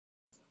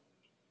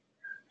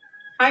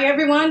Hi,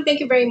 everyone. Thank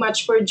you very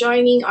much for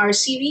joining our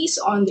series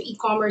on the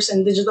e-commerce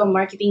and digital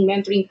marketing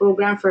mentoring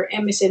program for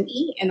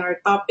MSME. And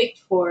our topic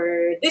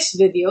for this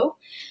video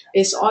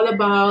is all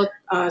about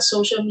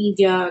social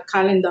media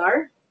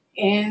calendar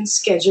and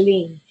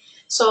scheduling.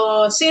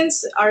 So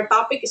since our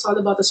topic is all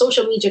about the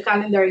social media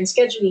calendar and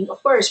scheduling,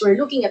 of course,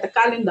 we're looking at the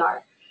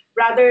calendar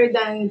rather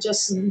than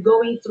just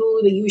going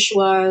through the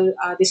usual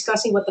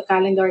discussing what the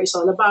calendar is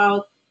all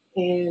about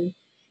and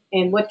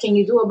what can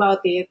you do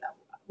about it.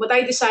 What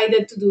I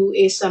decided to do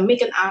is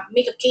make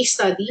a case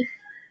study.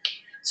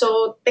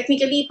 So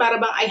technically,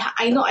 para bang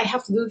I know I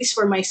have to do this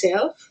for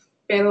myself,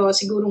 pero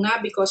siguro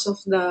nga because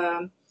of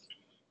the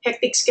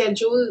hectic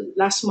schedule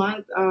last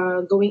month,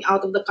 going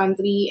out of the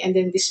country, and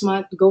then this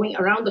month going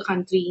around the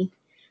country,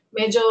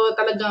 medyo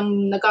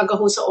talagang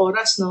nagkagaho sa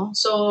oras, no?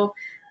 So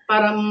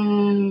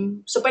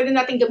pwede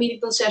natin gamitin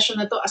itong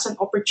session na to as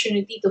an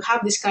opportunity to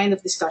have this kind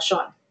of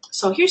discussion.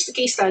 So here's the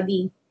case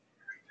study.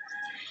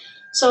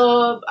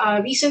 So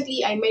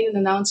recently, I made an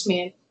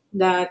announcement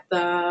that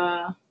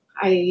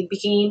I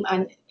became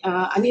an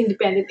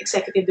independent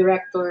executive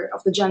director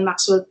of the John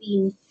Maxwell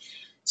team.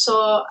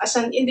 So as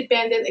an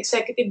independent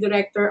executive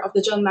director of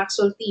the John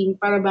Maxwell team,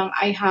 para bang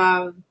I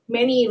have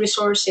many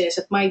resources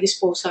at my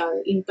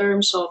disposal in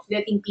terms of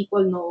letting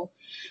people know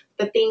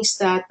the things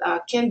that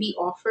can be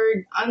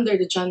offered under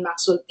the John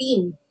Maxwell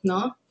team,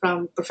 no?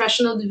 From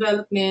professional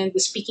development, the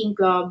speaking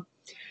club,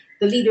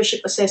 the leadership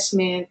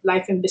assessment,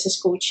 life and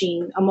business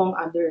coaching, among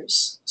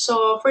others.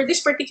 So for this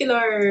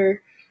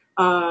particular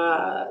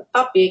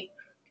topic,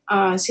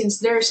 since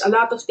there's a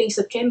lot of things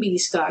that can be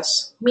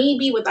discussed,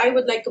 maybe what I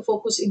would like to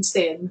focus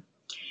instead,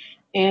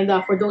 and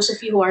for those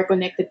of you who are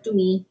connected to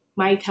me,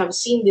 might have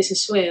seen this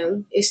as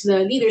well, is the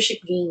leadership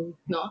game.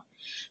 No,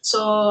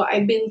 so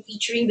I've been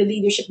featuring the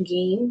leadership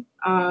game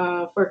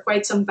for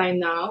quite some time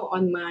now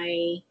on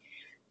my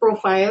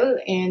profile,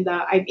 and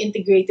I've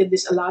integrated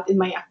this a lot in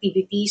my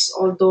activities,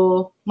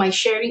 although my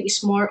sharing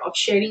is more of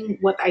sharing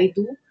what I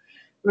do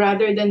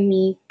rather than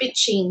me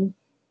pitching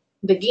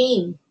the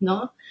game,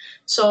 no?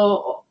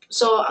 So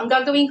ang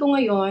gagawin ko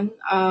ngayon,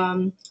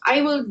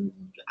 I will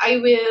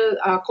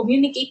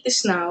communicate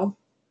this now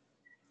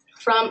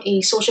from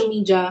a social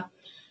media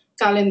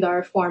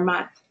calendar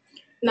format.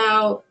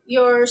 Now,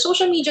 your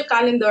social media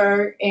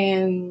calendar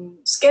and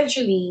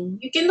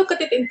scheduling, you can look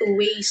at it in two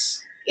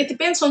ways. It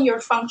depends on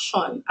your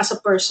function as a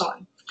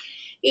person.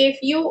 If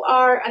you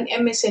are an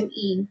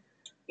MSME,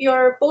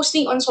 your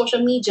posting on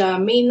social media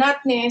may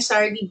not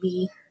necessarily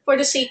be for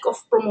the sake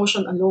of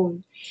promotion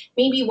alone.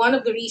 Maybe one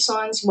of the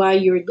reasons why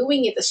you're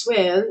doing it as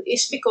well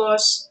is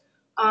because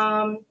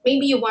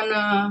maybe you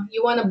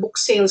wanna book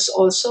sales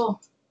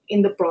also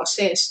in the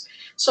process.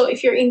 So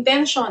if your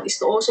intention is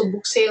to also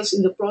book sales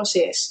in the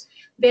process,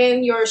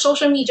 then your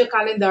social media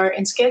calendar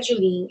and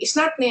scheduling is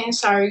not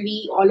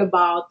necessarily all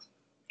about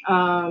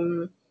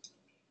um,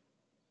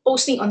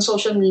 posting on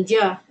social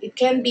media. It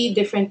can be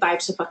different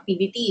types of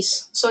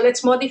activities. So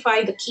let's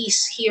modify the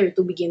keys here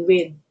to begin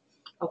with.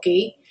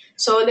 Okay.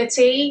 So let's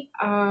say,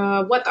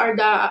 what are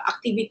the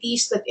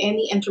activities that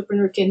any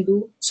entrepreneur can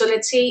do? So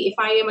let's say if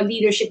I am a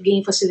leadership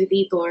game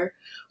facilitator,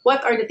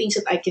 what are the things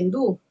that I can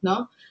do?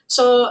 No.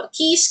 So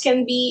keys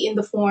can be in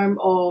the form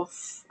of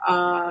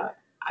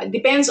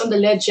depends on the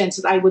legends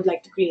that I would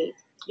like to create.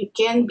 It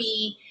can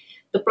be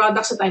the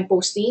products that I'm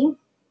posting,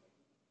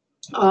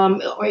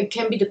 or it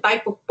can be the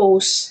type of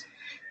posts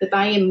that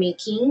I am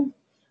making,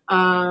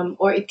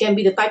 or it can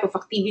be the type of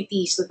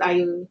activities that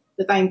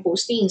I'm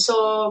posting.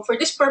 So for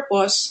this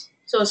purpose,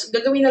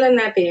 gagawin na lang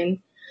natin.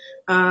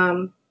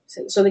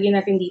 So lagyan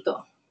natin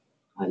dito.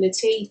 Let's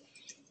say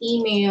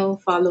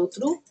email follow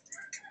through.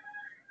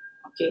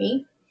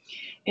 Okay,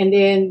 and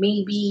then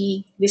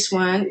maybe this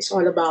one is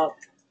all about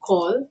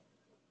call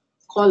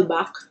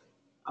back.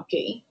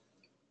 Okay,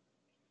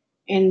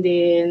 and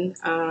then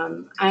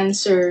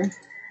answer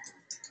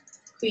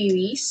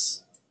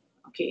queries.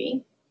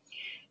 Okay,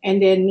 and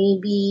then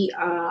maybe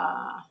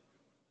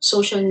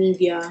social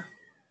media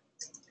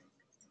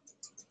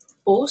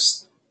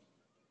post,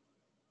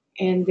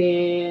 and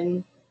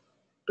then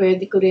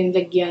pwede ko rin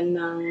lagyan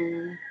ng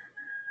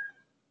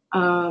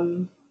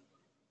um,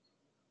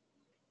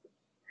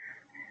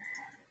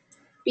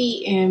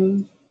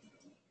 PM,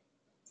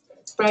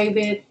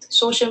 private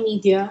social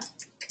media,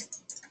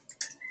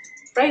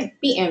 private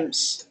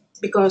PMs,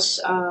 because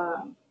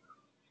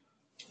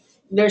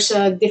there's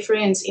a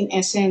difference in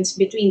essence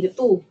between the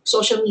two.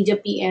 Social media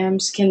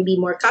PMs can be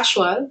more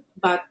casual,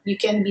 but you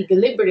can be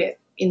deliberate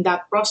in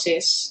that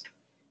process.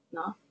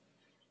 No?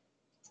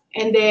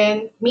 And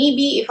then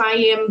maybe if I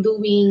am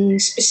doing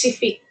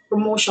specific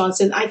promotions,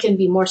 then I can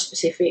be more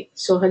specific.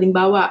 So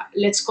halimbawa,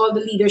 let's call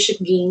the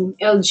leadership game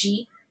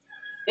LGA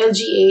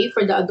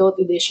for the adult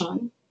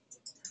edition.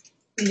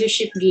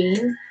 Leadership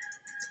game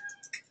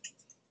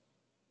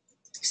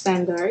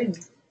standard.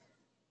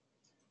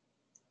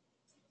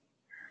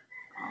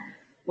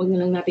 Huwag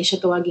na lang natin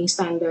siya tawaging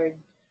standard.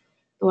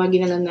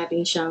 Tawagin na lang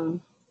natin siyang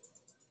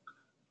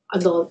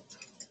adult.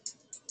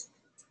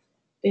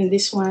 Then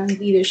this one,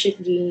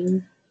 leadership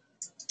game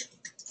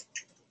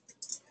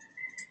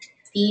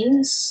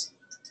teens,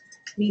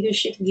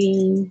 leadership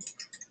game,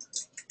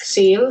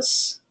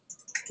 sales,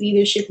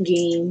 leadership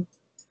game,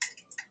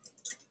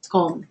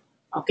 com.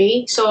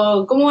 Okay?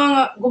 So,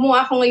 gumawa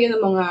ako ngayon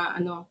ng mga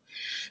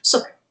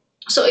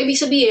So, ibig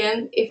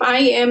sabihin, if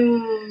I am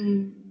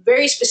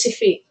very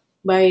specific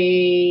by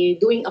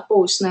doing a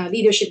post na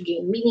leadership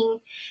game, meaning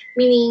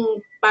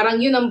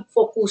parang yun ang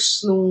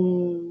focus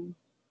nung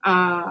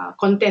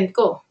content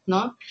ko,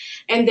 no?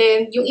 And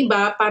then yung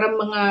iba parang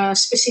mga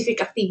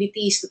specific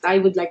activities that I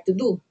would like to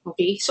do.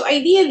 Okay? So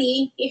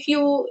ideally, if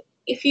you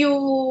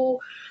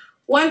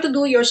want to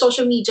do your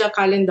social media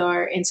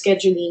calendar and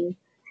scheduling,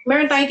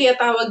 meron tayong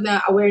tinatawag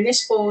na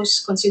awareness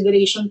post,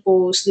 consideration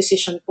post,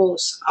 decision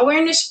post.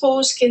 Awareness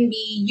post can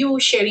be you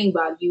sharing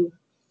value.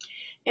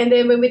 And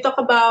then when we talk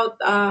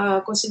about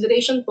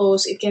consideration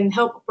post, it can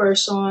help a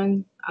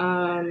person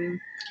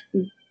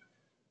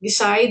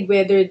decide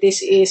whether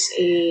this is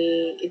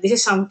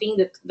something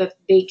that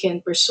they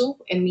can pursue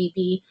and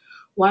maybe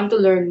want to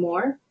learn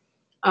more.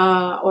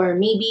 Or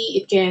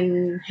maybe it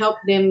can help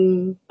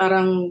them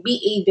parang be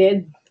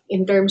aided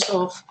in terms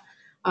of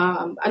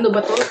ano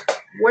ba to?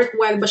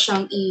 Worthwhile ba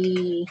siyang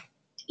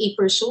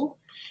i-pursue?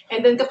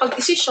 And then kapag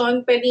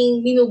decision,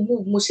 pwedeng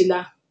minove mo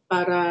sila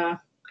para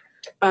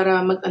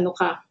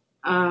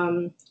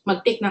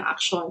mag-take ng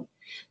action.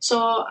 So,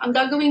 ang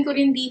gagawin ko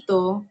rin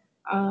dito,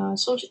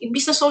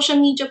 imbis na social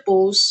media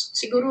post,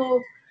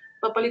 siguro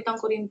papalitan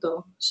ko rin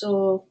to.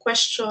 So,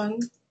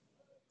 questions,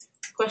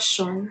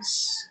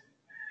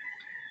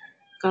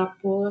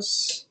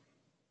 tapos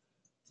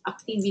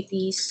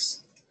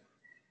activities.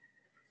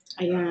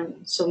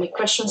 Ayan. So, may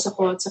questions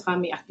ako at saka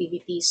may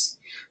activities.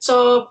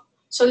 So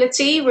let's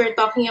say we're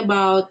talking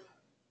about,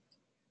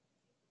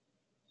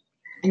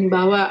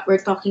 halimbawa,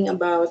 we're talking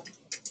about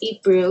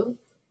April.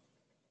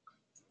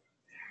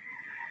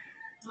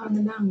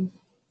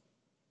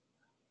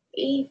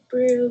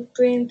 April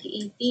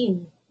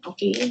 2018.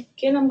 Okay?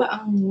 Kailan ba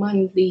ang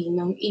Monday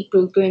ng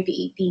April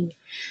 2018?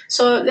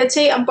 So, let's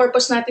say, ang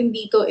purpose natin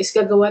dito is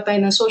gagawa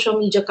tayo ng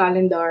social media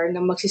calendar na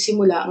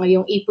magsisimula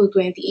ngayong April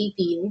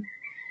 2018.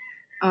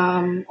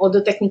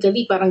 Although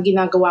technically, parang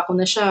ginagawa ko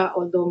na siya,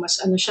 although mas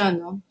siya,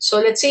 no?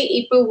 So, let's say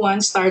April 1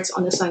 starts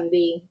on a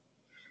Sunday.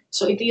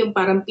 So, ito yung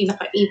parang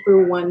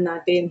pinaka-April 1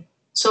 natin.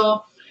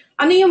 So,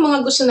 ano yung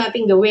mga gusto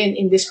nating gawin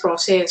in this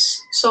process?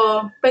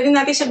 So, pwede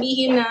natin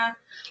sabihin na,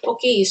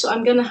 okay, so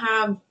I'm gonna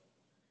have,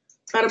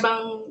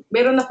 parang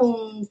meron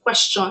akong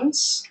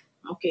questions.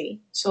 Okay,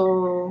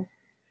 so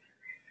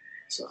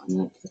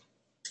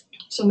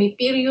may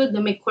period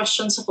na may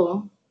questions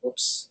ako.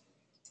 Oops.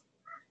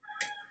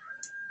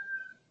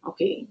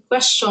 Okay,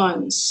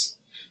 questions.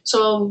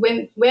 So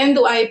when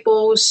do I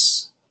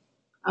pose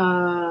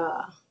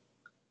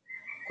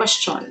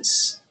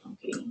questions?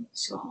 Okay,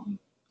 so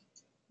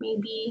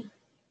maybe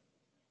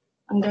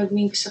ang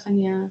gagawin ko sa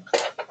kanya,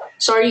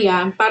 sorry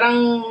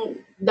parang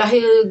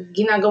dahil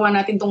ginagawa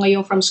natin to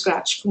ngayon from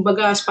scratch,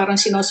 kumbaga parang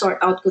sinosort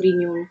out ko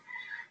rin yung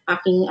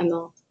aking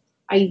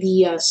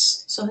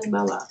ideas. So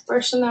halimbawa,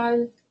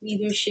 personal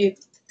leadership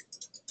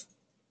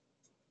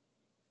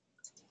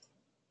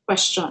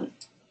question.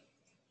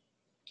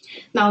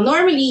 Now,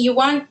 normally, you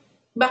want,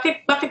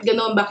 bakit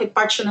ganon? Bakit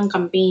part siya ng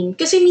campaign?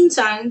 Kasi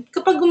minsan,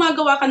 kapag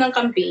gumagawa ka ng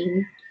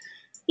campaign,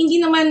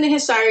 hindi naman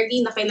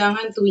necessarily na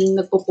kailangan tuwing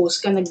nagpo-post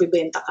ka,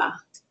 nagbebenta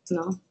ka.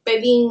 No?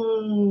 Pwedeng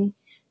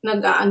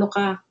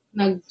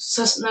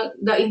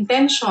the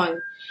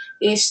intention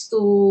is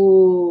to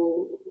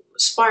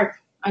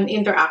spark an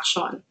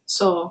interaction.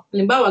 So,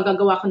 halimbawa,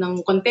 gagawa ko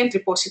ng content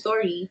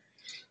repository.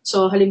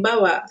 So,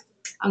 halimbawa,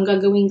 ang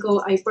gagawin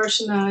ko ay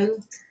personal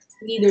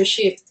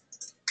leadership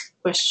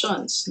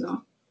questions,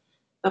 no?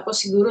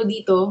 Tapos siguro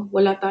dito,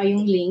 wala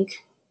tayong link.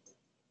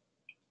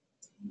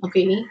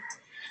 Okay?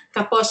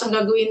 Tapos, ang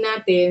gagawin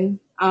natin,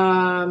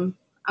 ang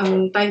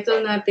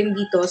title natin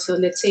dito, so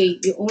let's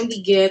say, you only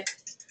get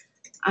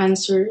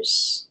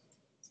answers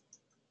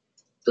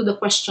to the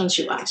questions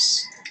you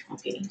ask.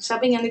 Okay?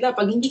 Sabi nga nila,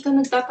 pag hindi ka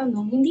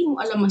nagtatanong, hindi mo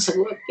alam ang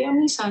sagot. Kaya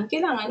minsan,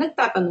 kailangan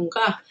nagtatanong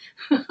ka.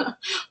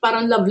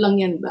 Parang love lang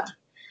yan ba?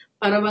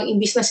 Para bang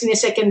imbis na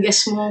sinesecond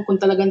guess mo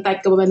kung talagang type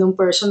ka ba ng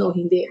person o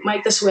hindi,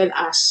 might as well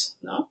ask,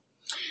 no?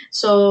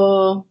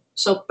 So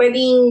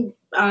pwedeng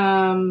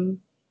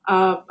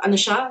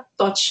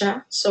thought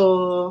siya.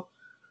 So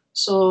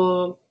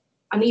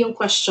ano yung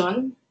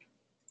question?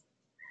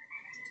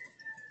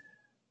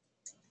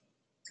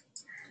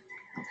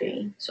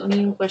 Okay, so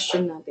ano yung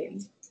question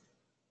natin?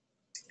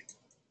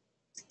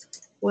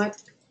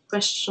 What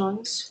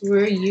questions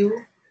were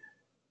you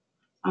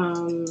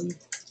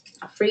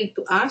afraid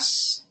to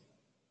ask,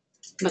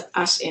 but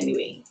ask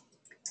anyway?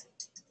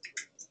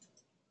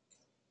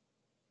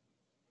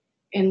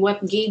 And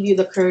what gave you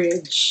the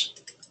courage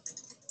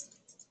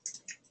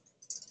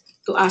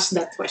to ask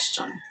that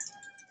question?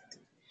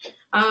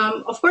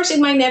 Of course,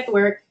 in my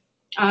network,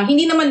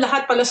 hindi naman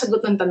lahat pala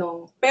sagot ng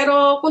tanong.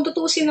 Pero kung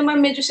tutuusin naman,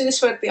 medyo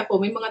siniswerte ako.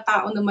 May mga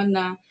tao naman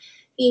na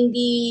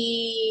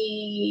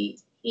hindi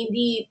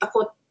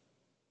takot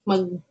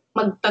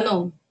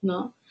magtanong,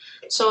 no?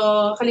 So,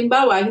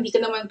 halimbawa, hindi ka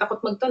naman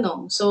takot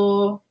magtanong.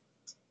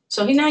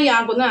 So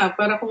hinahayaan ko na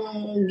para kung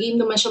game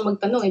naman siya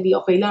magtanong, edi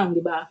okay lang,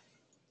 di ba?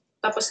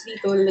 Tapos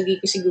dito,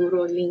 lagay ko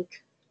siguro link.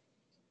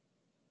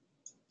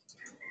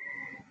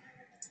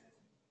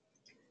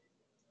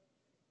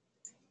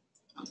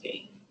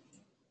 Okay.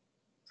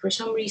 For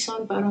some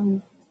reason,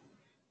 parang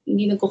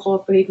hindi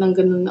nagko-cooperate ng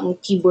ganun ang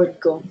keyboard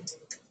ko.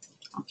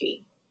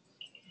 Okay.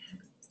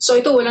 So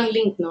ito walang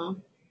link, no?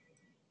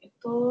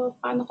 Ito,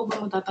 paano ko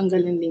ba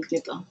matatanggal yung link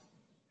nito?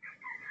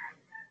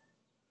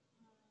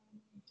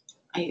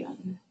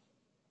 Ayan.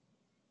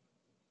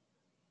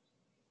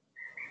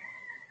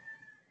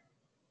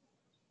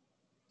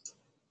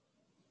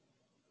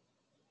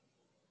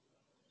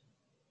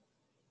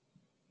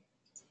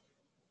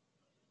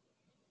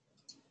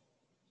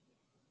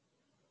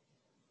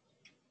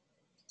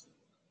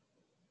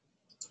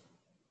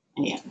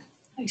 Ayan.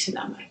 Ay,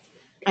 salamat.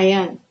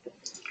 Ayan.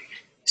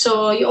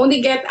 So, you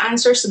only get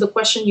answers to the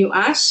question you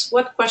ask.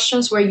 What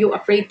questions were you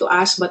afraid to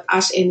ask but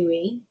asked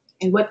anyway?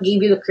 And what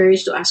gave you the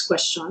courage to ask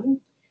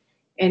question?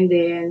 And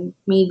then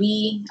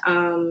maybe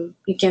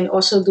you can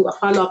also do a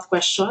follow-up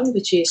question,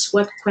 which is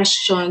what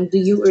question do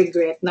you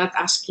regret not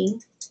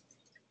asking?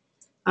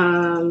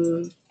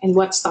 And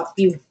what stopped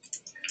you?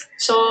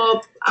 So,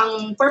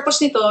 ang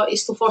purpose nito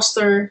is to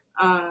foster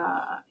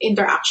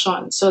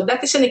interaction. So,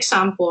 that is an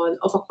example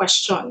of a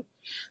question.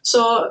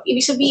 So,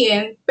 ibig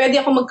sabihin,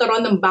 pwede ako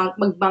magkaroon ng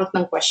mag-bank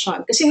ng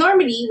question. Kasi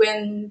normally,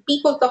 when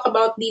people talk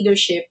about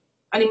leadership,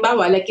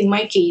 halimbawa, like in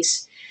my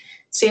case,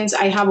 since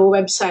I have a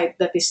website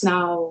that is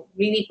now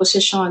really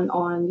positioned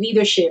on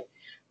leadership,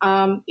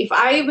 if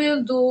I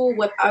will do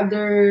what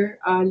other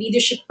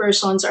leadership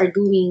persons are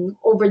doing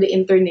over the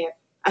internet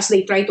as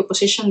they try to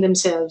position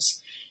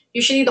themselves,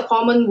 usually the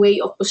common way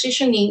of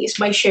positioning is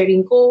by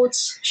sharing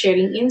quotes,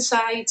 sharing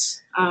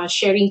insights,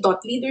 sharing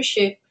thought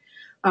leadership,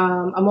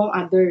 among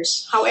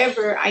others.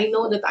 However, I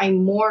know that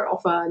I'm more of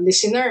a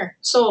listener.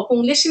 So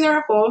kung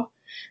listener ako,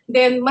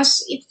 then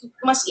mas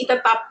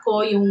itatap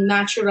ko yung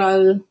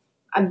natural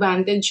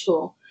advantage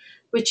ko,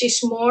 which is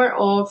more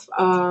of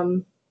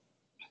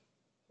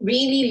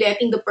really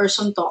letting the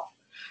person talk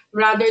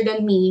rather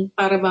than me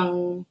para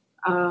bang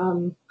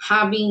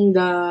having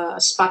the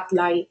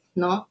spotlight,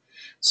 no?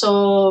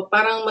 So,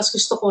 parang mas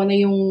gusto ko na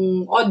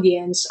yung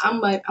audience ang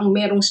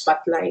merong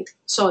spotlight.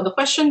 So, the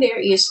question there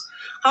is,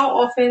 how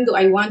often do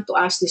I want to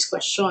ask this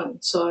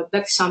question? So,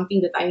 that's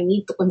something that I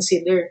need to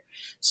consider.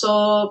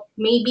 So,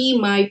 maybe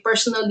my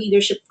personal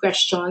leadership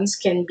questions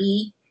can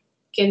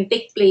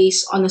take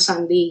place on a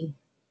Sunday.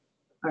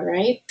 All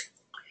right?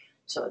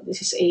 So,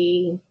 this is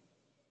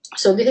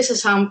a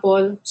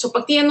sample. So,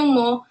 pag tinanong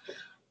mo,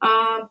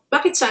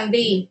 bakit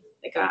Sunday?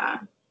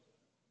 Teka.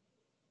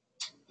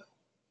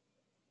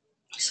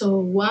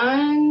 So,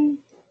 1,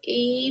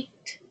 8,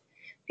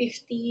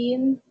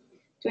 15,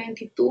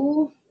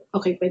 22.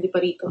 Okay, pwede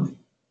pa rito.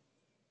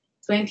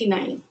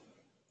 29.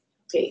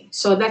 Okay,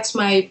 so that's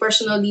my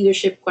personal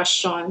leadership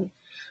question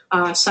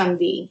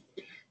Sunday.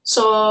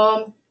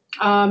 So,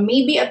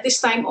 maybe at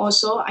this time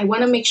also, I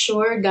want to make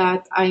sure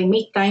that I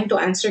make time to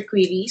answer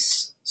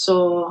queries.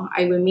 So,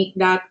 I will make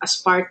that as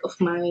part of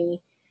my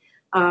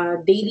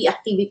daily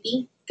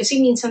activity. Kasi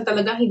minsan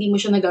talaga hindi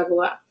mo siya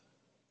nagagawa.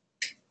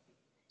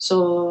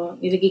 So,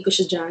 nilagay ko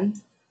siya dyan.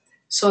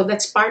 So,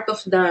 that's part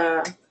of the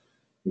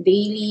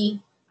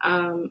daily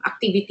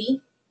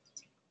activity.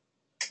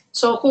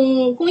 So,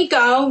 kung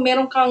ikaw,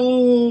 meron kang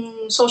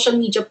social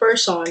media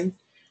person,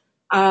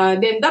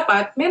 then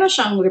dapat meron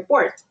siyang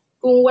report.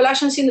 Kung wala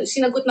siyang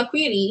sinagot na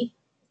query,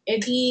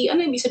 edi,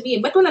 ano ibig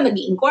sabihin? Ba't wala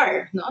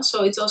nag-i-inquire? No?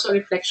 So, it's also a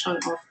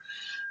reflection of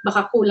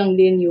baka kulang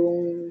din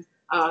yung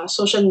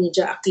social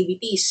media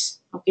activities.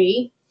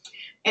 Okay?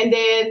 And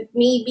then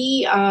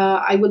maybe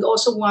I would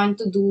also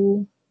want to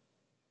do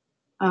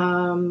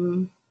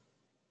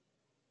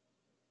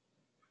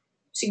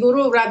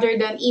siguro rather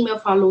than email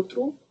follow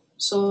through.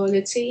 So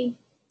let's say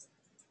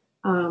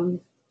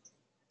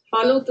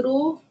follow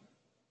through.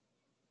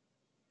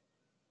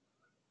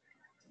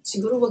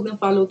 Siguro wag na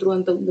follow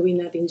through ang gawin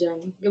natin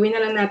dyan. Gawin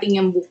na lang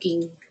natin yung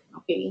booking.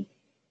 Okay?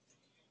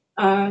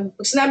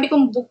 Pag sinabi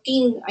kong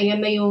booking, ayan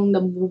na yung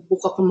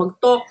nabubook ako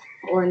mag-talk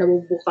or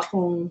nabubook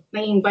akong,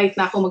 na-invite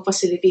na ako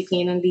mag-facilitate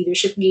ngayon ng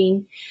leadership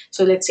game.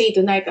 So let's say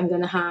tonight I'm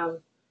gonna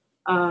have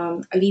a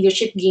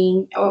leadership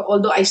game,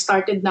 although I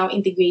started now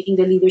integrating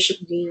the leadership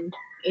game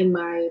in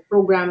my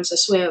programs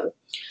as well.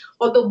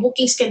 Although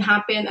bookings can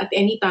happen at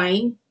any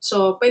time,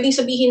 so pwedeng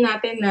sabihin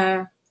natin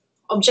na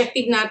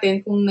objective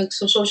natin kung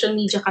nag-social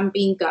media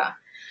campaign ka,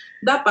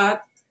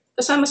 dapat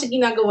kasama sa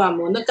ginagawa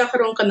mo,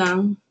 nagkakaroon ka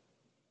ng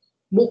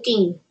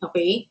booking,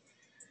 okay?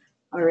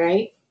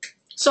 Alright?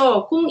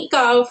 So, kung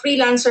ikaw,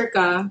 freelancer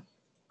ka,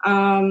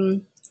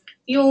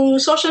 yung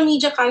social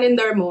media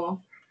calendar mo,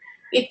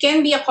 it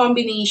can be a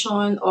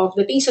combination of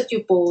the things that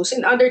you post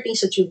and other things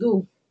that you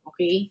do,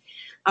 okay?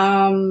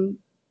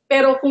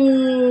 Pero kung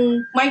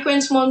micro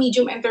and small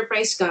medium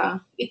enterprise ka,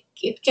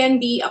 it can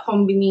be a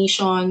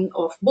combination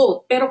of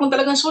both. Pero kung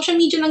talagang social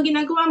media lang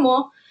ginagawa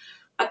mo,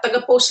 at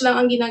taga-post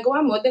lang ang ginagawa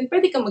mo, then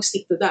pwede kang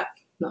mag-stick to that.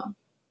 No?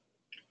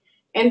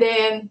 And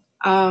then,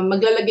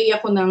 maglalagay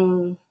ako ng,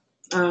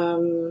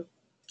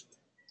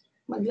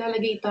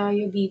 maglalagay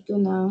tayo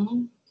dito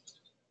ng,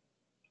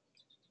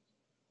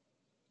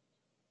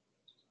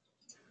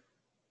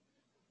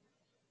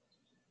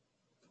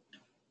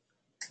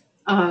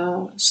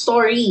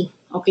 story.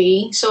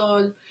 Okay?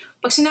 So,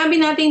 pag sinabi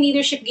natin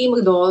leadership game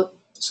adult,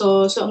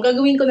 so ang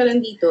gagawin ko na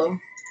lang dito,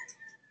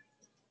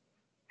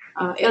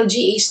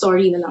 LGA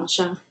story na lang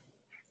siya.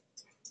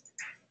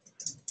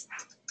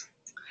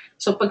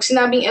 So, pag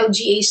sinabing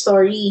LGA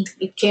story,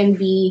 it can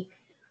be,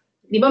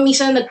 di ba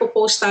minsan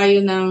nagpo-post tayo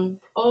ng,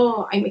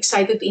 oh, I'm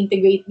excited to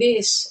integrate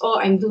this.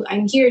 Oh,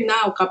 I'm here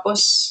now.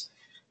 Kapos,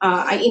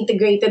 I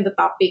integrated the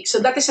topic.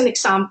 So, that is an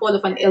example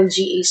of an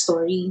LGA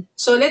story.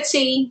 So, let's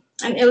say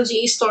an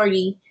LGA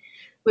story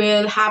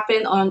will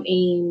happen on a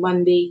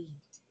Monday.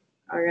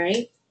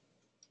 Alright?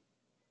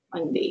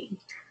 Monday.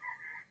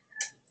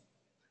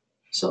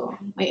 So,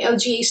 my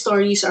LGA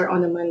stories are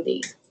on a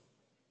Monday.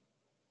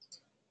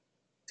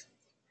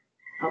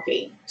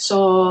 Okay.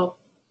 So,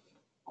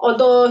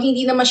 although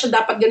hindi naman siya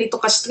dapat ganito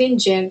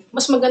ka-stringent,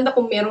 mas maganda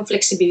kung merong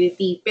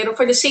flexibility. Pero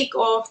for the sake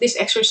of this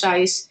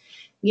exercise,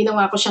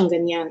 ginawa ko siyang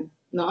ganyan.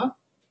 No?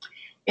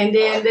 And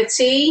then, let's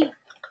say,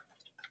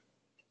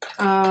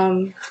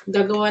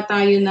 gagawa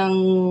tayo ng,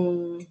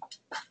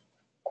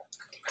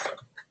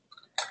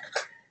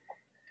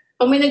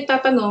 pag may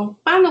nagtatanong,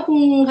 paano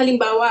kung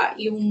halimbawa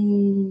yung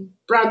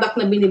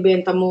product na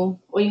binibenta mo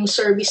o yung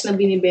service na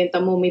binibenta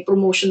mo may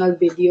promotional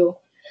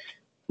video?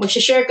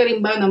 Mag-share ka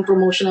rin ba ng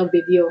promotional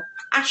video?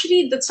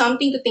 Actually, that's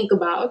something to think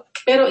about.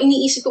 Pero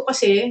iniisip ko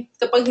kasi,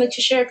 kapag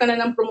nag-share ka na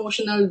ng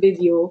promotional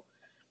video,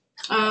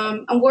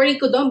 ang worry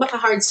ko doon, baka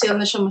hard sell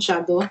na siya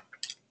masyado.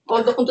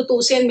 Although kung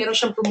tutusin, meron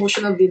siyang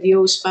promotional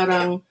videos,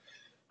 parang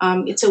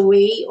it's a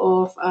way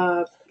of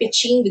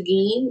pitching the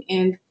game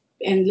and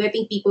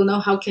letting people know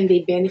how can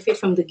they benefit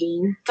from the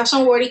game. Kaso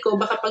ang worry ko,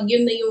 baka pag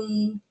yun na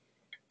yung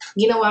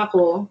ginawa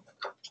ko,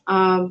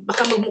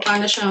 baka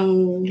magmukha na siyang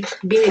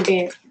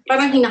binibenta.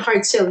 Parang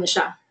hina-hard sell na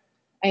siya.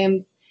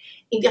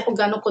 Hindi ako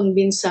gano'ng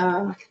convinced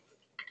sa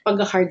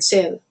pag-hard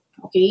sell.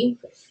 Okay?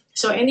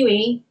 So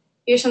anyway,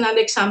 here's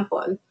another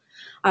example.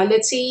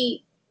 Let's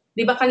say,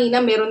 di ba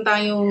kanina meron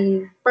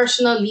tayong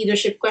personal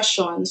leadership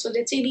question. So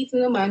let's say dito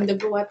naman,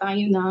 gagawa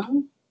tayo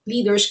ng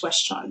leader's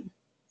question.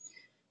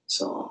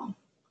 So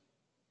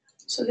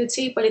let's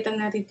say,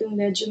 palitan natin itong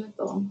legend na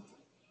to.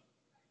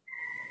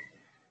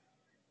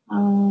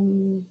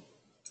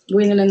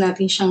 Gawin na lang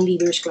natin siyang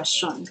leader's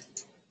question.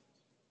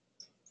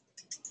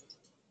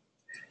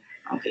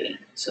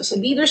 Okay, so sa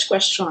leader's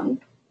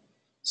question,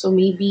 so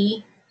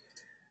maybe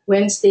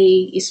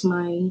Wednesday is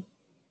my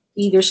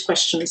leader's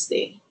questions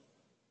day.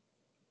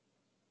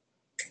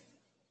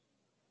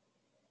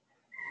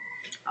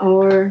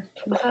 Or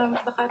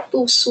baka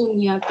too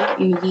soon yata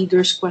yung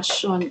leader's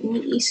question.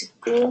 Iniisip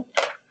ko,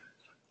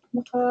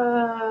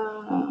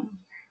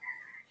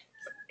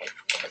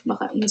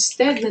 baka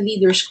instead na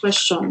leader's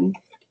question,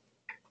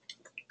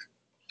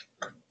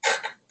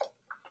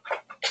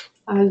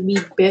 I'll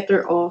be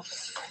better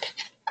off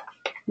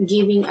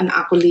giving an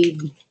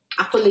accolade.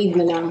 Accolade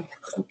na lang.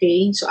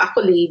 Okay? So,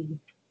 accolade.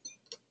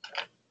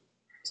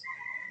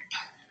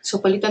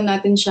 So, palitan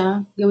natin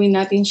siya. Gawin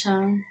natin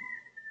siyang,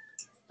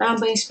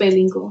 tama ba yung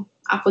spelling ko?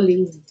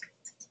 Accolade.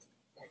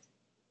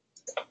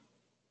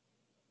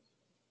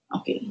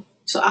 Okay.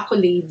 So,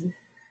 accolade.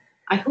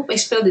 I hope I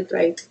spelled it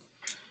right.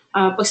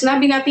 Pag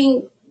sinabi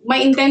natin, my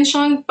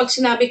intention, pag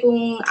sinabi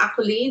kong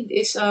accolade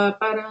is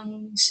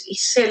parang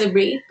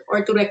celebrate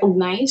or to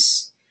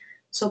recognize.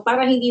 So,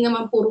 para hindi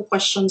naman puro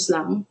questions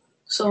lang.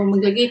 So,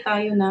 maglagay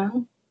tayo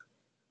ng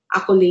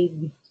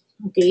accolade.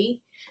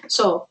 Okay?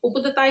 So,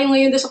 pupunta tayo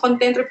ngayon sa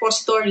content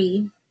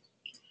repository.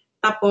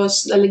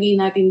 Tapos, lalagay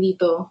natin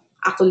dito,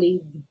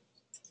 accolade.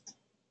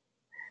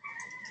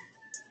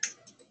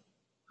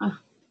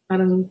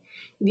 Parang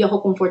hindi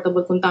ako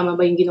comfortable kung tama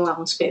ba yung ginawa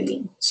kong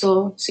spelling.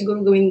 So,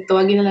 siguro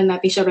tawagin na lang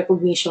natin siya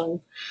recognition.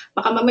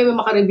 Baka mamaya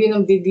maka-review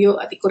ng video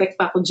at i-correct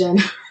pa ako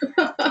dyan.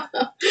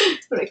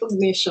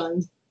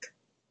 Recognition.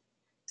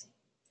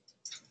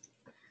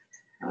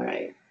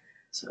 Alright.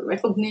 So,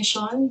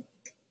 recognition.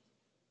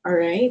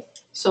 Alright.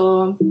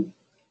 So,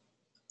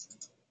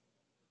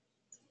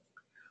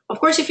 of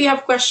course, if you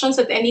have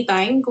questions at any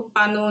time kung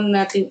paano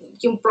natin,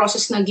 yung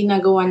process na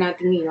ginagawa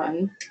natin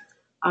ngayon,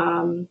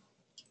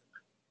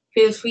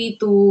 feel free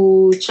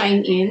to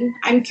chime in.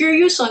 I'm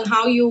curious on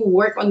how you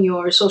work on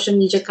your social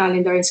media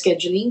calendar and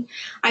scheduling.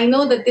 I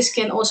know that this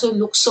can also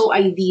look so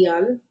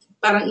ideal.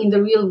 Parang in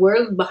the real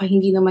world, baka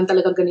hindi naman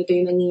talaga ganito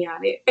yung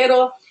nangyayari.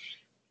 Pero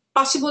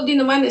possible din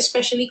naman,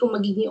 especially kung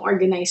magiging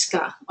organized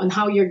ka on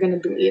how you're gonna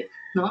do it.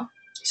 No?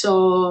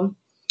 So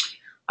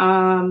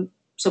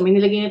may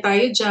nilagay na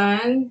tayo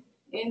dyan.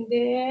 And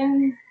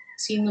then,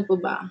 sino pa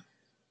ba?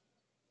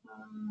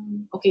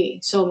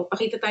 Okay, so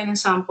pakita tayo ng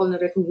sample na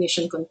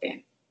recognition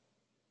content.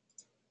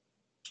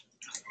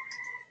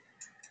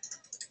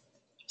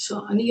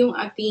 So, ano yung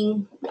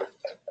ating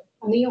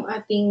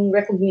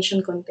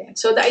recognition content?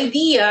 So, the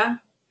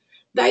idea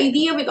the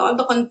idea with all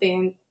the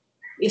content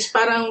is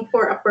parang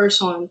for a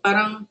person.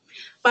 Parang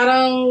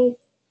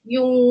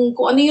yung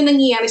kung ano yung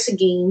nangyayari sa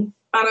game,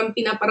 parang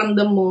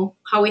pinaparamdam mo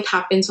how it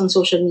happens on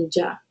social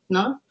media,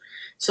 no?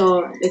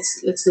 So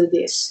let's do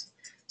this.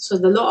 So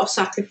the law of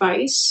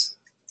sacrifice,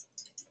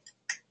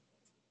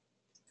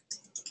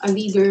 a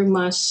leader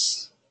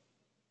must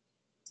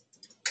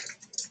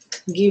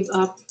give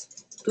up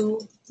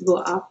to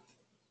go up.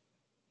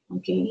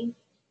 Okay?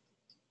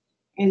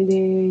 And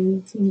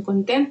then yung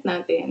content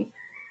natin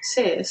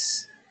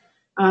says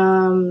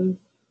um,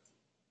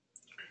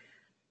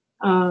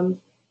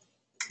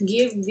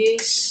 give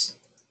this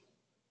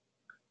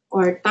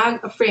or tag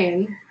a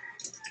friend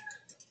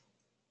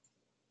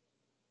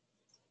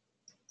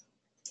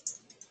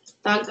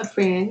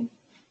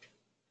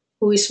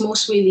who is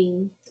most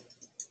willing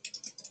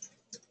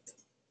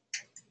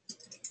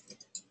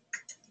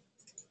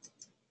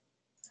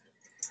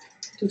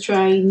to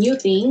try new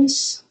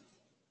things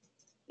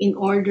in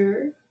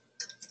order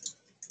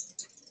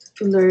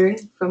to learn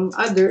from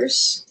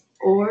others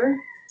or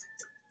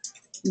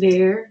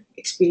their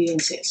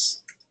experiences.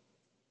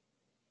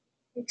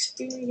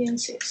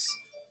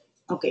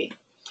 Okay.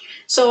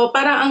 So,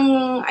 para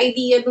ang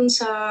idea dun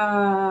sa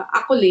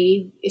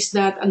accolade is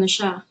that ano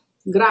siya,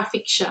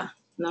 graphic siya,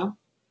 no?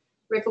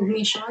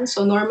 Recognition.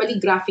 So, normally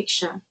graphic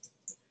siya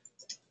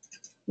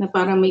na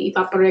para may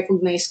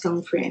ipaparecognize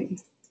kang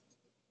friend.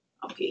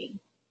 Okay.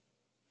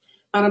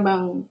 Para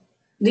bang,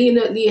 do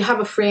you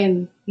have a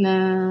friend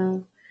na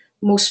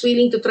most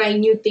willing to try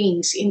new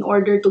things in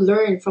order to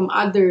learn from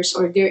others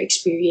or their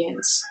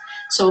experience?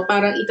 So,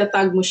 parang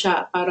itatag mo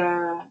siya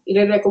para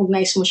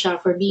i-recognize mo siya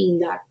for being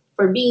that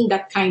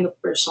kind of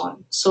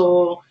person.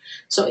 So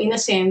in a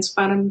sense,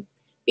 parang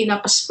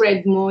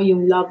pinapaspread mo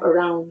yung love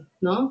around,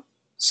 no?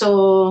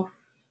 So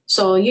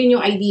yun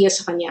yung idea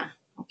sa kanya.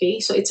 Okay?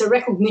 So it's a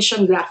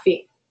recognition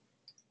graphic.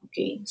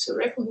 Okay? So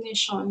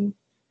recognition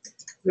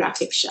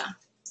graphic siya.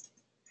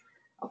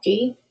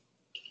 Okay?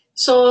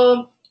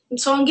 So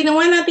ang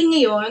ginawa natin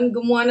ngayon,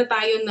 gumawa na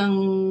tayo ng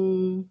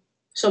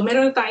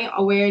meron na tayong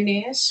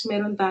awareness,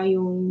 meron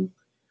tayong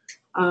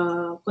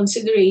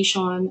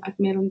consideration, at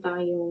meron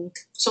tayong...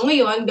 So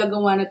ngayon,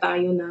 gagawa na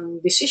tayo ng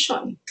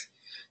decision.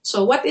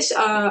 So what is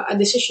a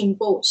decision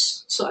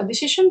post? So a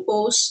decision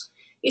post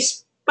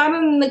is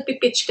parang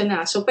nagpipitch ka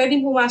na. So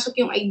pwedeng pumasok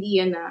yung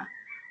idea na,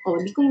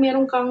 di kung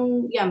meron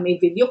kang, may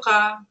video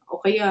ka, o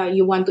kaya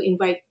you want to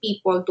invite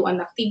people to an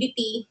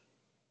activity,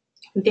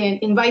 then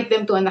invite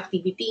them to an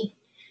activity.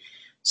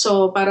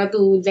 So para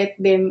to let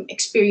them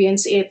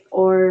experience it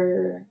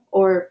or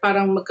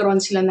parang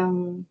magkaroon sila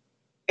ng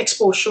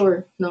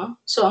exposure,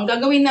 no? So, ang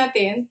gagawin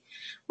natin,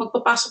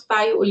 magpapasok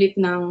tayo ulit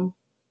ng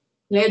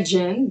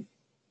legend.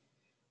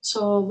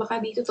 So, baka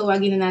dito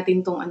tawagin na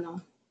natin tong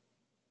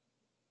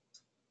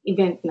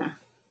event na.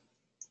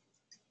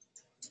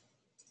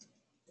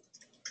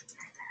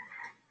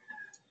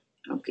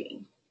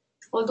 Okay.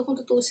 Although kung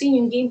tutusin,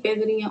 yung game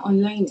pwede rin yung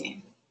online eh.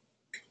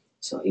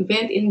 So,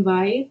 event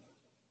invite.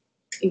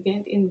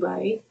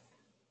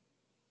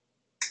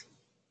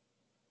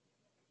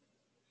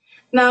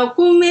 Now,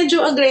 kung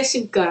medyo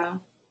aggressive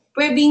ka,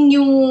 pwedeng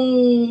yung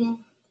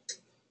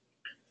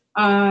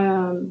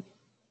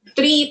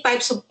 3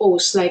 types of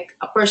posts like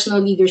a personal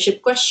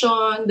leadership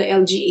question, the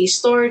LGA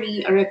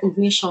story, a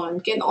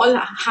recognition can all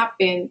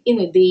happen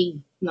in a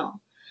day, no?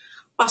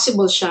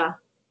 Possible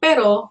siya.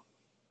 Pero,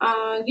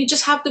 you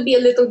just have to be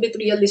a little bit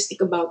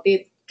realistic about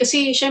it.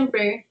 Kasi,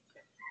 syempre,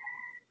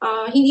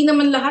 hindi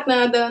naman lahat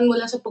nadaan mo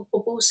lang sa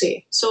pagpo-post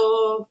eh. So,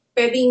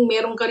 pwedeng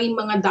meron ka rin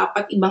mga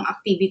dapat ibang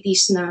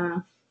activities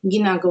na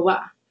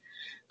ginagawa.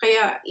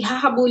 Kaya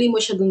ihahabuli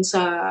mo siya dun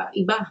sa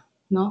iba,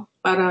 no?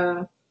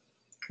 Para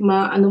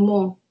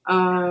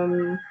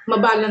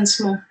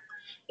mabalance mo.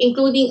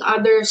 Including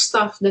other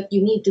stuff that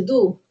you need to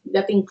do.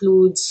 That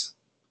includes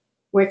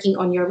working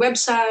on your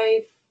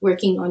website,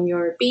 working on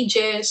your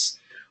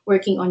pages,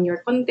 working on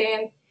your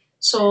content.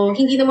 So,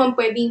 hindi naman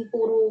pwedeng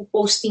puro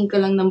posting ka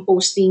lang ng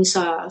posting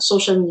sa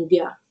social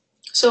media.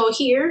 So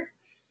here,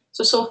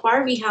 so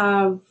far we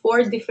have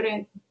four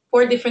different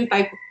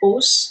type of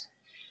posts.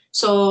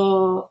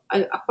 So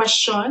a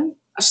question,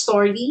 a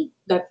story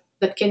that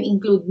can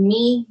include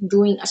me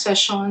doing a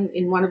session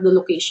in one of the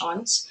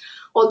locations.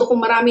 Although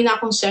kung marami na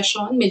akong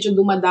session, medyo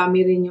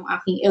dumadami rin yung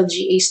aking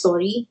LGA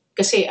story.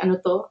 Kasi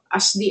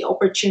as the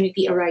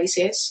opportunity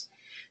arises,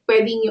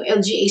 pwedeng yung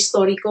LGA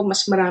story ko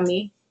mas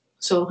marami.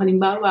 So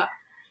halimbawa,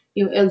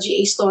 yung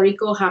LGA story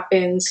ko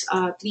happens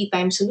 3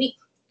 times a week,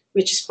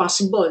 which is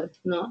possible,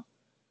 no?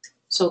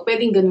 So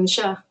pwedeng ganun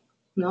siya,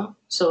 no?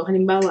 So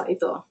halimbawa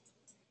ito,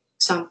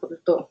 example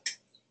to.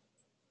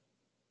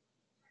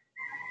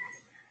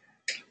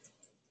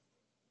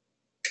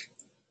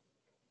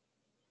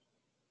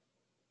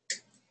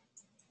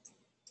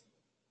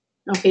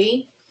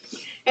 Okay?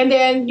 And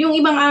then, yung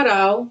ibang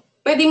araw,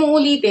 pwede mong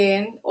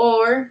ulitin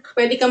or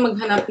pwede kang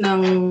maghanap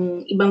ng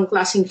ibang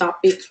klaseng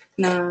topic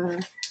na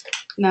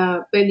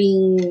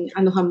pwedeng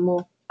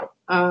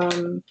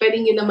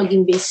pwedeng yun na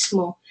maging base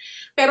mo.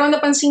 Pero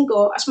napansin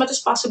ko, as much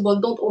as possible,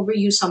 don't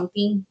overuse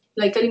something.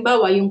 Like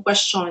halimbawa, yung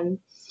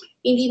question,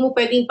 hindi mo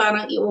pwedeng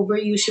parang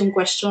i-overuse yung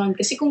question.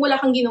 Kasi kung wala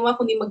kang ginawa,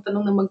 kundi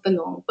magtanong na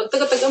magtanong, pag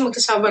taga-taga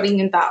magsasawa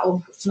rin yung tao,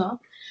 no?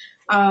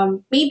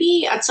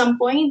 Maybe at some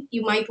point,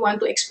 you might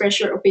want to express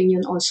your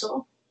opinion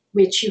also,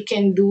 which you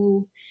can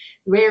do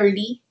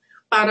rarely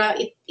para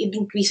it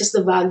increases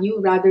the value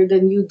rather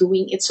than you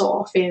doing it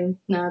so often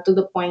na to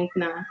the point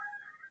na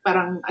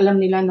parang alam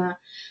nila na,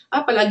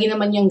 palagi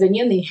naman yung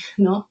ganyan eh,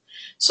 no?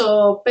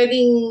 So,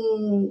 pwedeng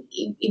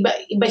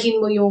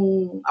ibahin mo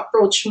yung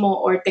approach mo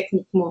or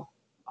technique mo.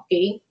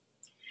 Okay?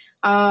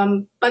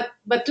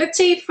 But let's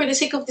say for the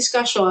sake of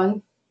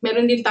discussion,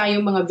 meron din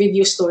tayong mga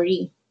video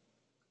story.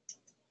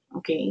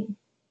 Okay?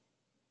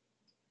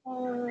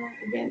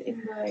 Again,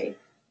 invite.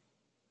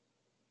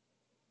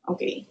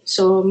 Okay.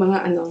 So,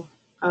 mga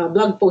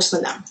blog post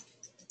na lang.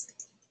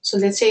 So,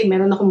 let's say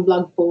meron akong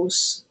blog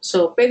post.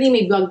 So, pwede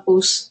may blog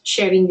post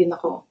sharing din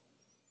ako.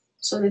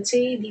 So, let's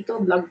say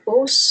dito, blog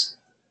post.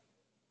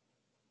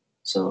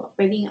 So,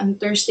 pwedeng ang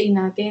Thursday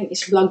natin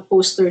is Blog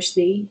Post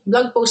Thursday.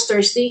 Blog Post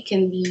Thursday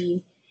can be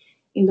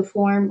in the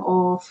form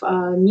of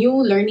new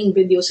learning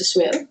videos as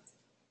well.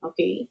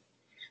 Okay?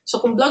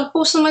 So, kung blog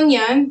post naman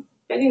yan,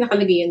 pwede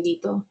nakalagay yan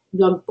dito.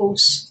 Blog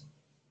post.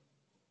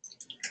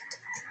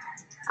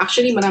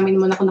 Actually, marami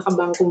naman ako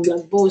nakabangkong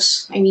blog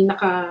post. I mean,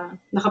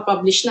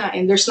 naka-publish na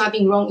and there's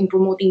nothing wrong in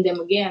promoting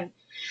them again.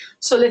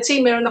 So, let's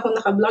say meron ako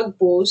naka-blog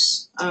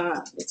post.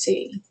 Let's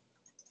say,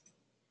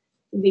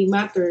 Today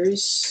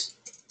Matters.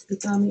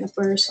 Becoming a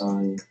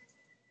person.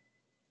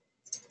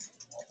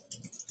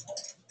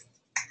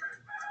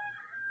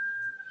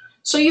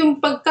 So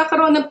yung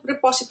pagkakaroon ng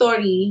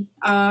repository,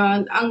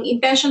 ang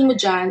intention mo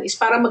dyan is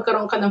para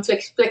magkaroon ka ng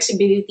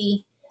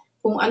flexibility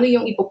kung ano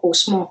yung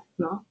ipopost mo,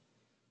 no?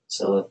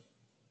 So,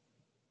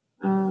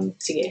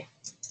 sige.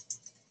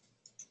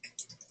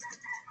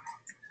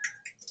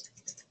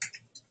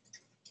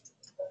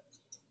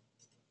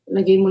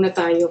 Lagay muna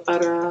tayo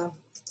para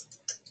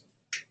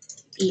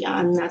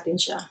i-aan natin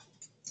siya.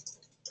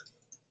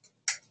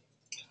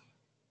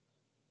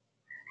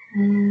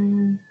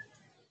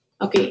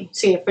 Okay,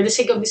 sige, for the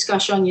sake of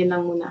discussion, yan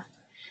lang muna.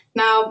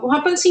 Now, kung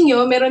mapansin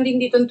nyo, meron din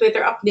dito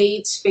Twitter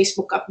updates,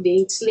 Facebook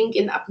updates,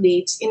 LinkedIn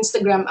updates,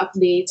 Instagram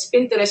updates,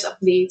 Pinterest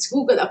updates,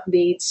 Google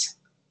updates.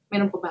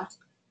 Meron pa ba?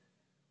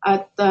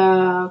 At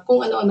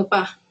kung ano-ano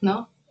pa,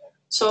 no?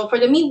 So,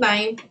 for the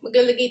meantime,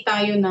 maglalagay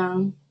tayo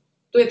ng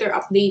Twitter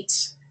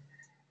updates.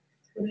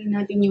 Kunin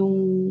natin yung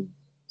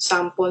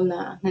sample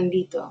na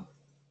nandito.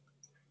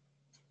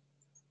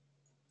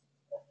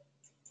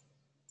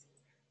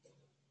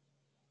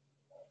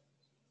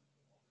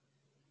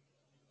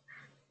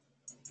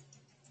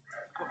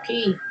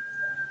 Okay.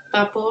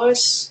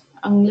 Tapos,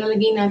 ang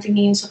lalagay natin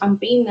ngayon sa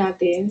campaign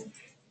natin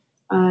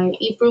ay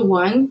April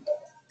 1,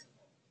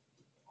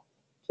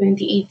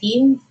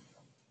 2018.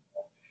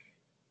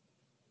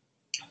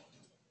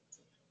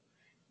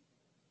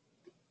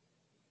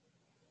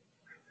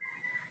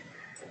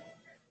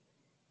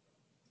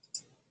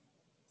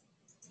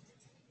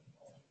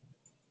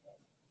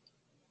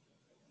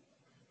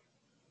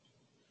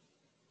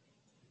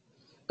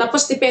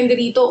 Tapos depende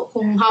dito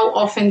kung how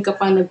often ka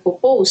pa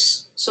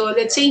nagpo-post. So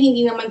let's say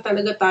hindi naman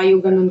talaga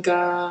tayo ganun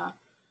ka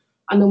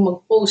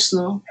mag-post,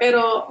 no?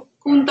 Pero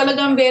kung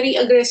talagang very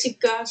aggressive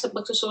ka sa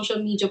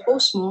pagsa-social media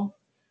post mo,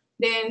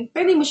 then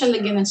pwede mo siyang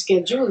lagyan ng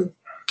schedule.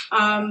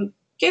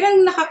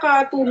 Kailan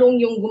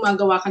nakakatulong yung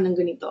gumagawa ka ng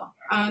ganito?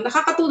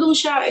 Nakakatulong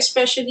siya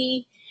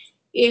especially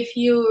if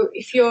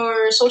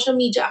your social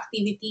media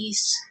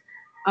activities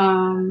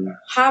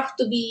have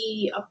to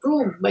be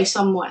approved by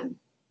someone,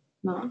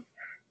 no?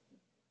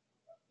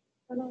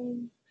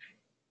 Parang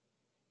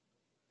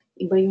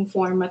iba yung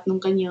format ng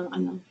kanyang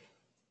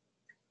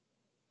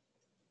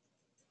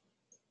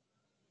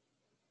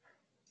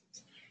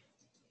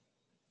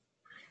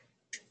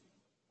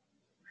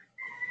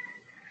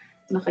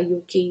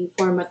naka-UK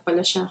format pala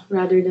siya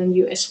rather than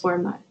US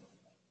format.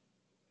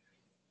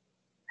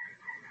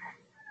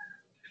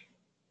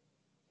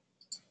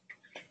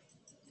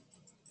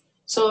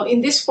 So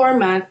in this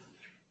format,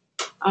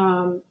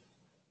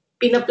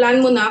 pinaplan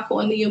mo na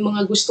kung ano yung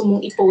mga gusto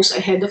mong i-post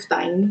ahead of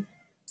time.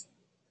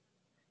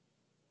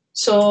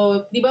 So,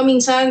 di ba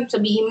minsan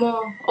sabihin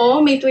mo,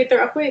 may Twitter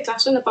ako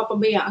kaso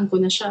napapabayaan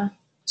ko na siya.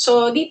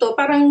 So dito,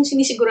 parang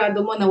sinisigurado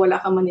mo na wala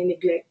ka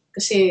manineglect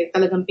kasi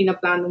talagang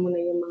pinaplano mo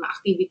na yung mga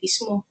activities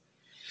mo.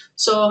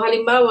 So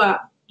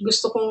halimbawa,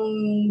 gusto kong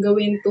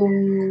gawin tong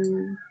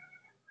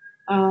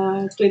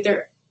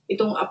Twitter,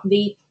 itong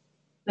update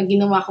na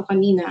ginawa ko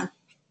kanina.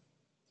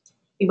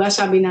 Diba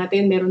sabi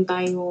natin, meron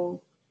tayong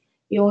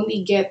you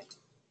only get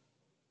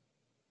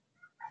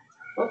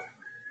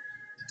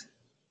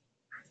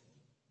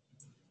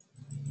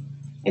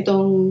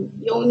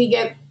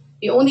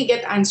you only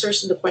get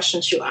answers to the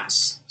questions you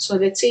ask. So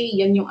let's say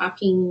yan yung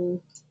aking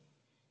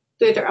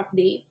Twitter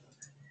update.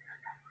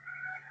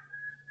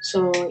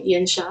 So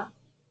yan siya.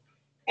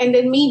 And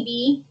then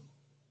maybe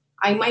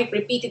I might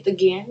repeat it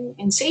again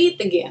and say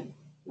it again.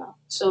 No?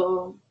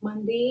 So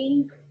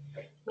Monday,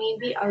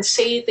 maybe I'll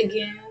say it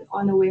again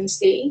on a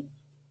Wednesday.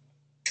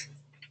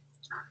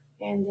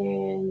 And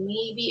then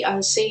maybe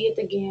I'll say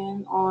it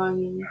again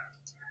on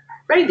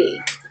Friday.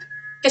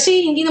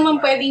 Kasi hindi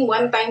naman pwedeng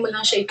one time mo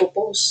lang siya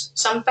ipopost.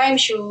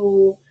 Sometimes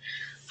you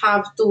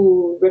have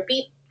to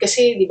repeat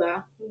kasi 'di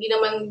ba? Hindi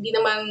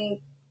naman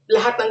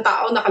lahat ng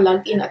tao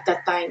naka-log in at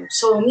that time.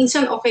 So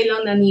minsan okay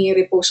lang na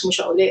ni-repost mo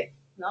siya ulit,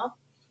 no?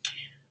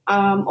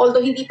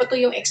 Although hindi pa to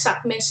yung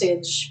exact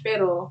message,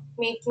 pero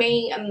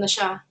may ano na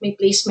siya, may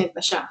placement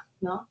na siya,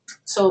 no?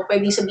 So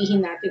pwede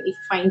sabihin natin if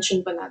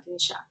fine-tune pa natin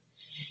siya.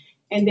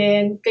 And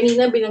then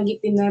kanina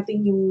binanggit din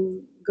natin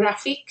yung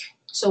graphic.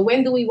 So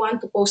when do we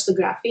want to post the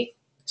graphic?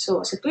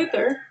 So sa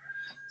Twitter,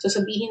 so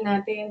sabihin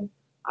natin,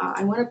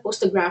 I want to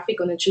post a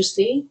graphic on a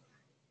Tuesday.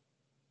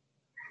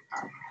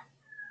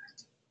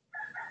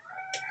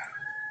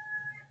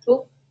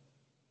 Oh,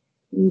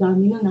 ang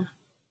dami na na.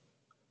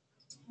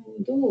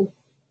 Do.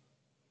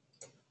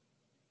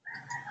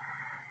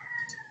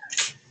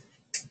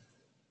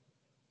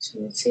 So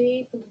let's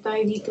say, punta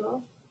tayo dito.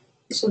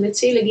 So let's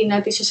say, lagyan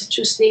natin siya sa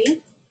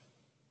Tuesday.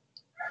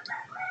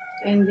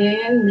 And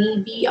then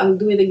maybe I'll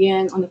do it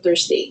again on a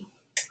Thursday.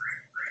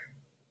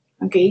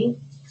 Okay?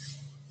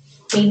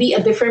 Maybe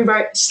a different,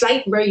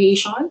 slight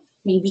variation,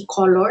 maybe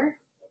color,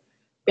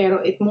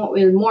 pero it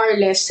will more or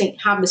less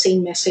have the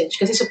same message.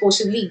 Kasi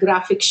supposedly,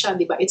 graphic siya,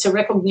 di ba? It's a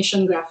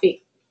recognition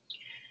graphic.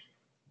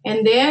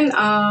 And then,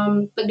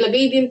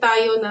 naglagay din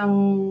tayo ng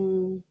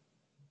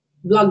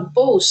blog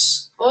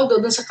post. Although,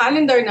 dun sa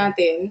calendar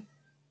natin,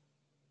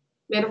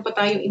 meron pa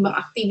tayong ibang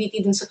activity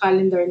dun sa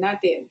calendar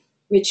natin,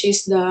 which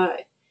is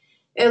the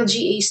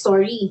LGA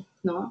story,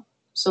 no?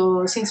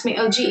 So, since may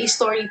LGA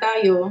story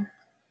tayo,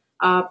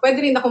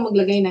 pwede rin ako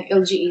maglagay ng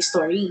LGA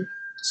story.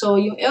 So,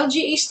 yung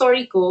LGA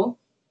story ko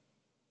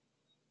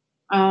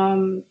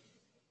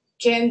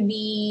can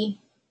be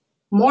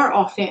more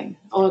often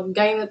or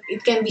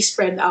it can be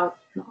spread out,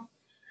 no?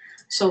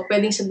 So,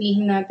 pwedeng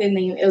sabihin natin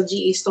na yung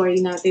LGA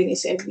story natin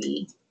is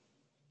every,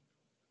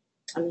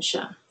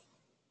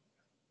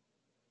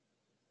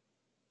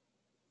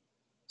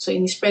 So,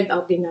 ini-spread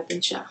out din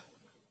natin siya.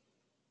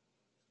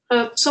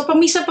 So,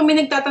 paminsan pa may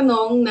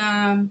nagtatanong na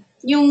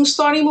yung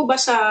story mo ba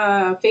sa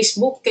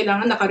Facebook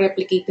kailangan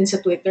naka-replicate din sa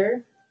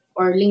Twitter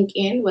or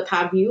LinkedIn, what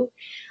have you?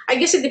 I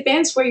guess it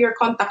depends where your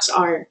contacts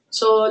are.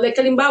 So, like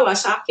halimbawa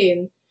sa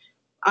akin,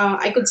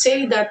 I could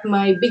say that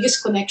my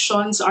biggest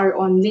connections are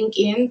on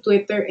LinkedIn,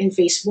 Twitter, and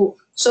Facebook.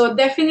 So,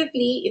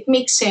 definitely, it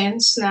makes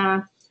sense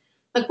na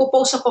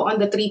nagpo-post ako on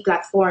the 3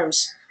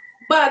 platforms.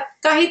 But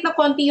kahit na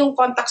konti yung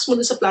contacts mo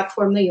sa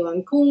platform na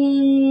yon, kung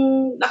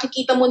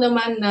nakikita mo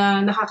naman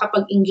na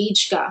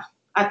nakakapag-engage ka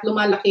at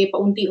lumalaki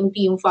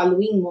paunti-unti yung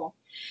following mo,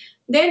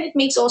 then it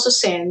makes also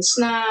sense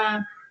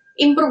na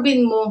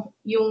improvein mo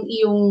yung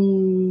iyong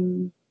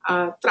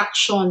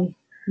traction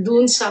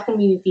dun sa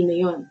community na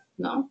yon,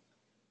 no?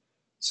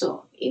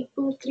 So, 8,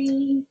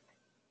 2, 3.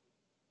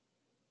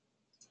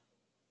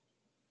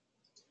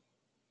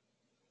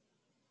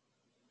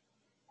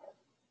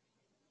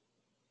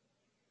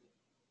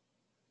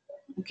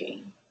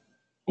 Okay.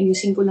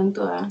 Ayusin ko lang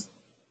to, 4.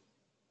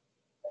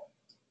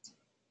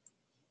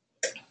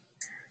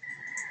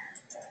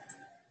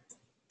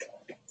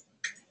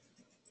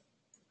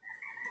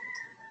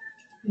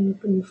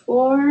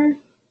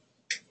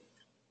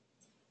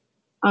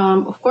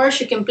 Of course,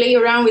 you can play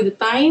around with the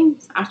time.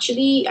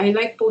 Actually, I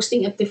like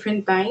posting at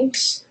different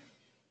times.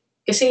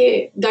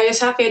 Kasi gaya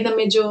sa akin na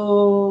medyo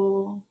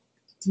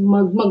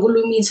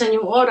magulo minsan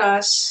yung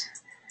oras,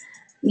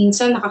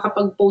 minsan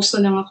nakakapag-post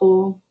na lang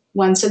ako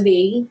once a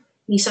day.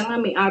 Minsan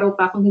nga may araw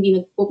pa akong hindi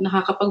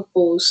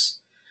nakakapag-post.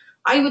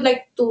 I would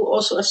like to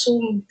also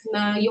assume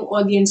na yung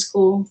audience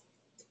ko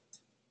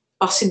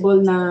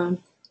possible na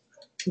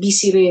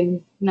busy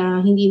rin, na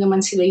hindi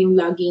naman sila yung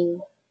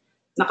laging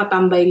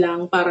nakatambay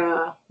lang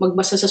para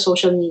magbasa sa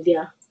social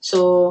media.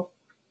 So,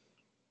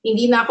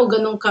 hindi na ako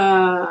ganun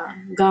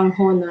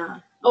ka-gangho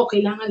na,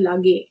 kailangan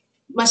lagi.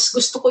 Mas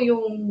gusto ko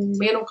yung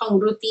meron kang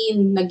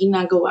routine na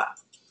ginagawa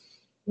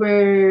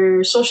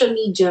where social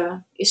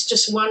media is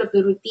just one of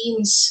the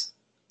routines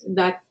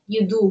that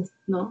you do,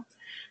 no?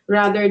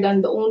 Rather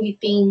than the only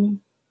thing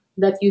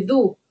that you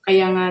do.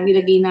 Kaya nga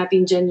nilagay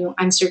natin dyan yung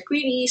answer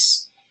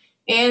queries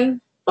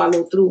and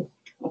follow through.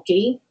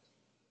 Okay?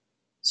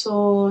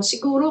 So,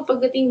 siguro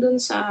pagdating dun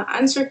sa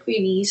answer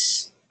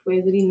queries,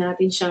 pwede rin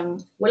natin siyang,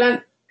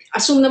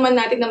 assume naman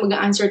natin na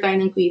mag-answer tayo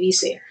ng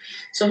queries eh.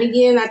 So,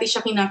 hindi na natin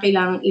siya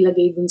kinakailangang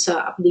ilagay dun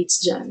sa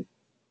updates dyan.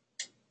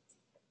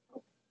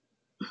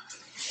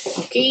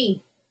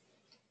 Okay.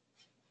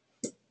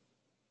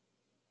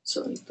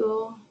 So,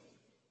 ito.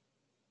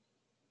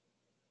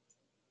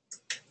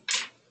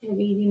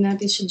 Ilagay din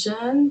natin siya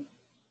dyan.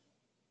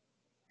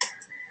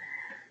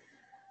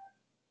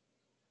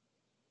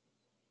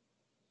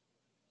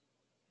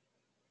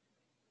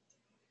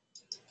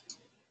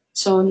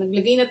 So,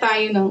 naglagay na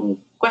tayo ng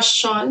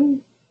question.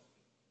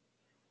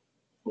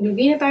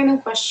 Naglagay na tayo ng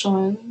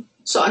question.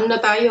 So, ano na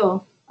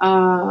tayo?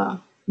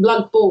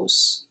 Blog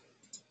post.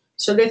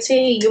 So, let's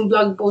say yung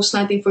blog post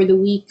natin for the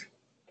week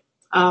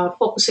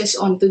focuses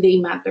on today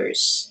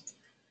matters.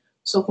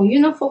 So kung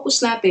yun ang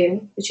focus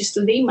natin, which is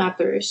today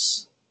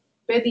matters,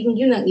 pwedeng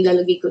yun ang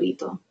ilalagay ko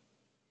rito.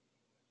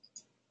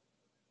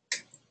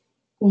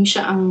 Kung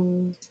siya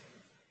ang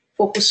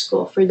focus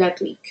ko for that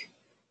week.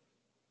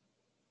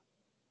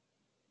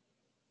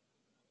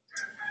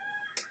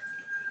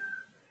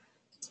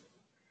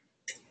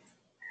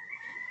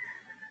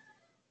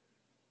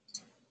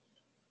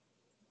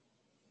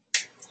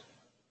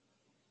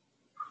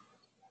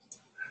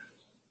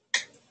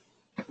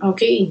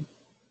 Okay.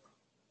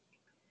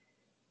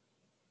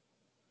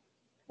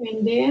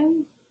 And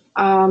then,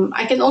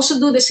 I can also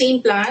do the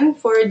same plan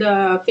for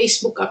the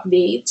Facebook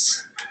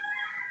updates.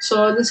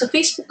 So, dun sa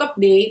Facebook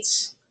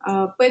updates,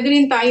 pwede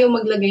rin tayo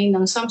maglagay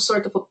ng some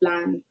sort of a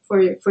plan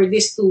for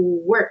this to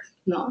work,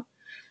 no?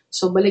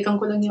 So, balikan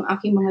ko lang yung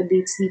aking mga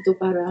dates dito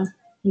para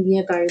hindi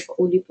na tayo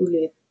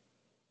paulit-ulit.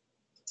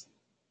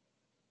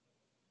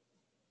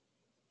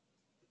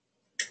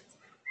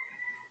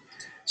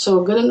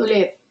 So, ganun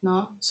ulit,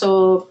 no?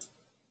 So,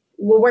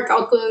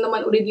 workout ko na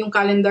naman ulit yung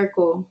calendar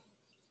ko.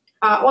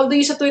 Although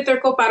yung sa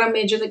Twitter ko, para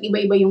medyo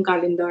nag-iba-iba yung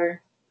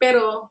calendar.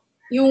 Pero,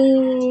 yung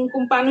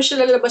kung paano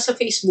siya lalabas sa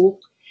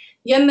Facebook,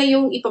 yan na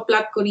yung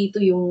ipa-plot ko rito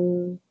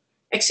yung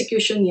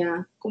execution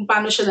niya. Kung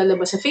paano siya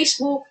lalabas sa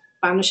Facebook,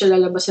 paano siya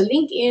lalabas sa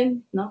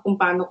LinkedIn, no? Kung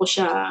paano ko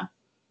siya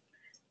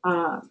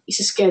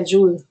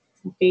isa-schedule.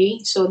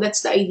 Okay? So,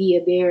 that's the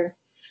idea there.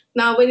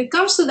 Now, when it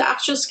comes to the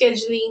actual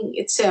scheduling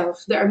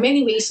itself, there are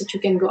many ways that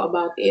you can go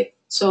about it.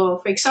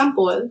 So, for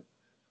example,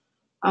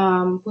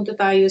 punta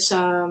tayo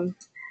saan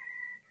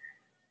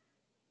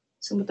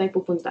ba tayo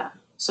pupunta?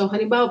 So,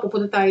 halimbawa,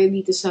 pupunta tayo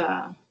dito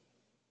sa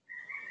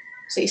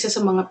isa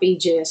sa mga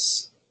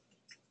pages.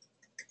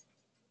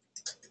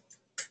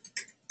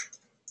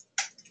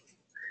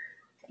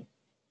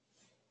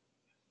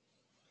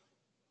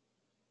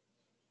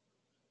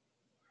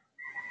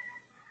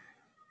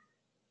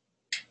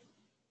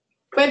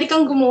 Pwede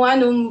kang gumawa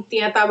nung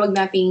tinatawag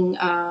nating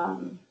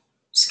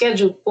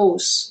scheduled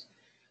post.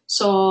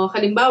 So,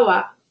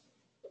 halimbawa,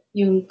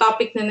 yung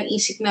topic na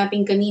naisip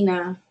natin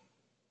kanina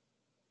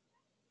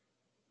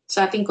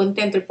sa ating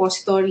content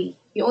repository,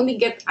 you only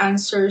get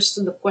answers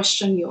to the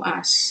question you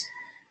ask.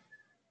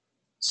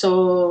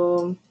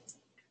 So,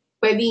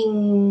 pwedeng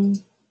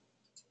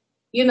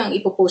yun ang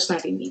ipopost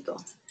natin dito.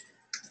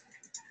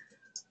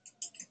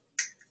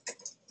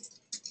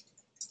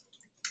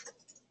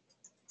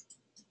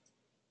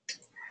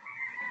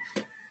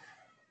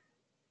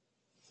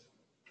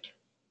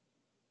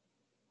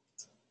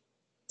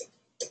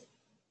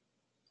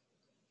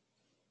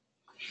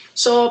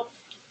 So,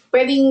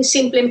 pwedeng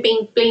simple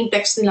plain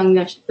text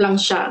lang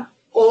siya,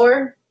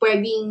 or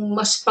pwedeng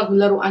mas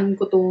paglaruan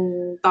ko tong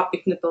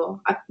topic na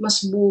to at mas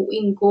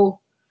buuin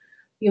ko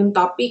yung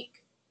topic.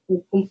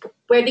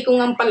 Pwede ko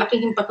nga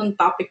palakihin pa tong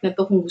topic na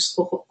to kung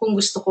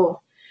gusto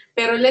ko.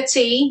 Pero let's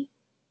say,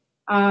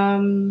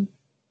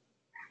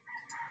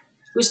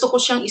 gusto ko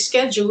siyang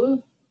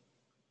i-schedule.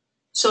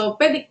 So,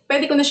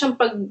 pwede ko na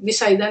siyang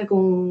pag-decidean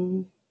kung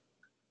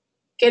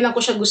kailan ko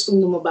siya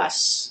gustong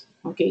lumabas.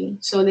 Okay?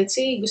 So, let's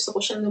say, gusto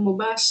ko siyang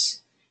lumabas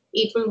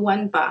April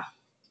 1 pa.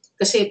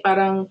 Kasi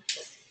parang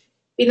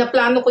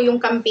pinaplano ko yung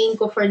campaign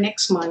ko for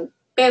next month.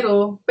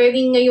 Pero,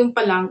 pwedeng ngayon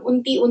pa lang,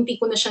 unti-unti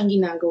ko na siyang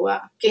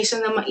ginagawa. Kaysa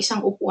naman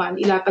isang upuan,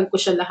 ilatag ko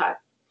siya lahat.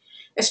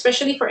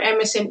 Especially for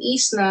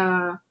MSMEs na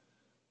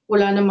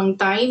wala namang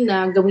time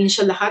na gawin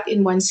siya lahat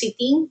in one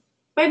sitting.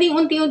 Pwedeng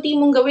unti-unti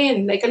mong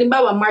gawin. Like,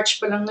 halimbawa,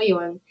 March pa lang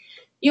ngayon.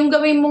 Yung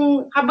gawin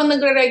mong, habang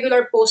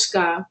nagre-regular post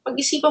ka,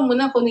 pag-isipan mo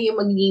na kung ano yung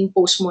magiging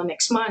post mo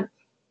next month.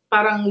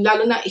 Parang,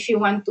 lalo na if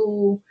you want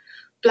to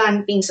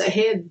plan things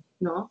ahead,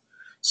 no?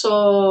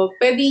 So,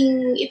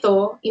 pwedeng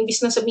ito,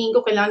 imbis na sabihin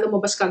ko kailangan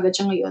lumabas kagad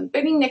siya ngayon,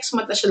 pwedeng next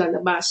month na siya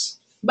lalabas.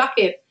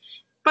 Bakit?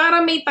 Para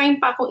may time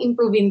pa akong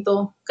improvein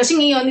to. Kasi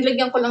ngayon,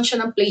 nilagyan ko lang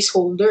siya ng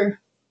placeholder.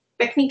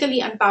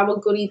 Technically, ang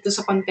tawag ko rito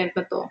sa content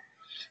na to,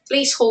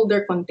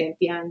 placeholder content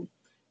yan.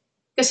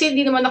 Kasi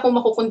hindi naman ako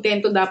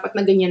makukontento dapat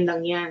na ganyan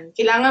lang yan.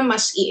 Kailangan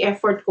mas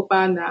i-effort ko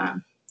pa na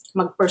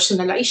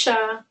mag-personalize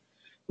siya,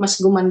 mas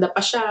gumanda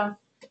pa siya.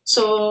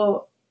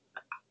 So,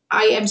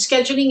 I am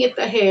scheduling it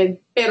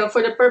ahead, pero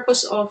for the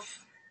purpose of,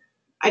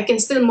 I can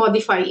still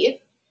modify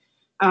it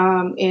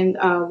and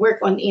work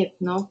on it,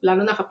 no?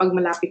 Lalo na kapag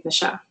malapit na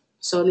siya.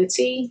 So, let's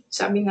say,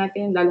 sabi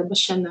natin, lalabas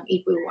siya ng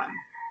April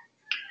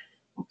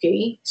 1.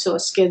 Okay? So,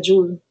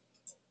 schedule.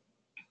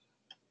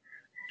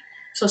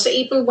 So, sa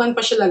April 1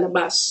 pa siya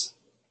lalabas.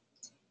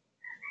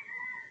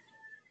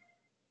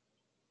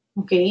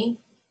 Okay?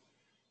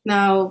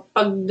 Now,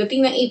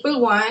 pagdating ng April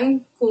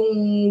 1, kung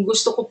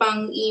gusto ko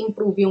pang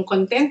i-improve yung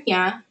content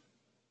niya,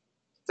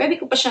 pwede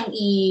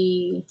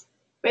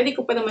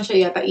ko pa naman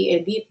siya yata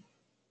i-edit.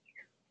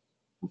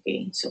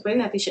 Okay, so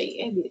pwede natin siya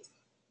i-edit.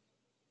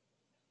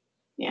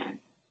 Yan.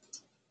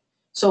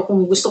 So,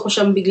 kung gusto ko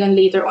siyang biglang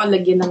later on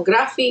lagyan ng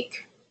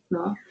graphic,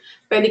 no?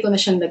 Pwede ko na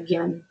siyang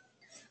lagyan.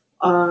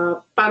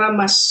 Para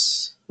mas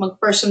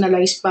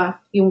mag-personalize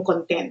pa yung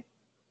content.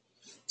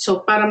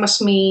 So, para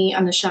mas may,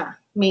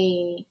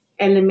 may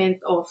element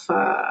of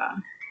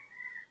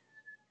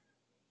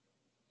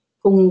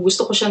kung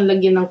gusto ko siyang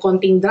lagyan ng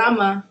konting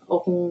drama o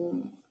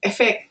kung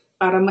effect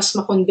para mas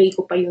ma-convey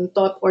ko pa yung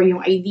thought or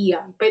yung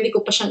idea, pwede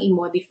ko pa siyang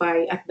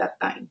i-modify at that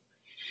time.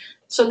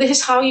 So this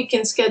is how you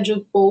can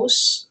schedule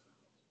posts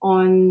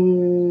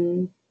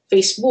on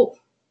Facebook.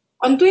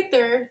 On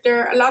Twitter,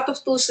 there are a lot of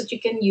tools that you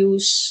can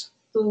use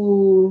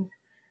to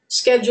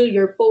schedule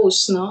your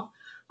posts, no?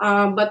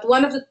 But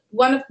one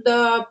of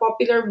the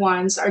popular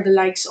ones are the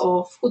likes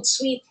of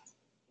Hootsuite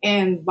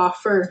and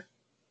Buffer.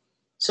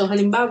 So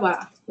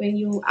halimbawa, when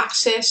you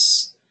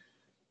access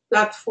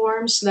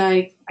platforms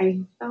like,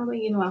 ay, tama ba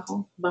yung ginawa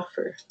ko?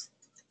 Buffer.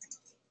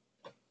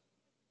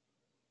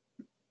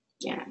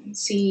 Yan.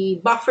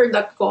 Si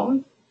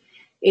buffer.com,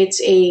 it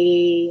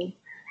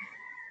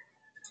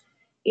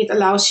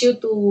allows you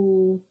to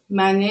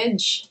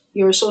manage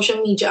your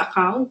social media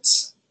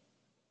accounts.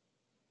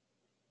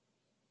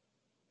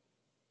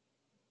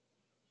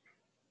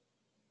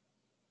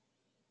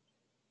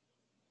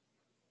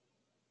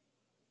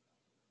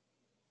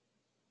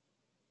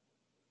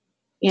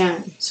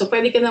 Yan. So,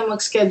 pwede ka na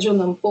mag-schedule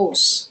ng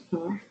post.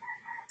 No?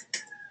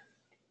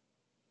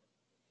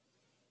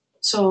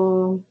 So,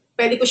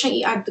 pwede ko siyang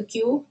i-add to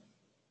queue.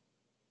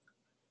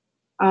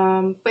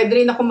 Pwede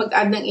rin ako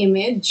mag-add ng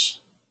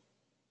image.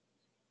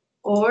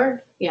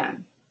 Or,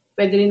 yan.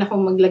 Pwede rin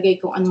ako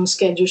maglagay kung anong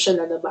schedule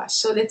siya lalabas.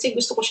 So, let's say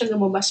gusto ko siya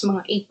lumabas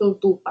mga April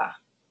 2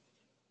 pa.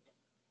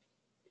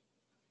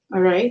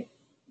 Alright?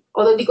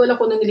 Although di ko alam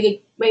kung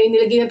may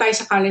nilagay na tayo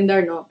sa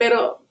calendar, no?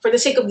 Pero for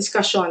the sake of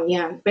discussion,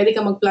 yan. Pwede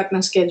ka mag-plot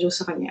ng schedule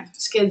sa kanya.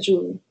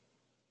 Schedule.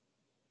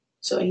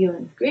 So,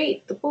 ayun.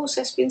 Great. The post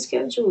has been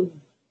scheduled.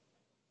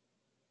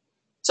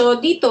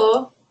 So,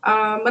 dito,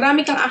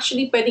 marami kang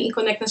actually pwedeng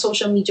i-connect na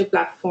social media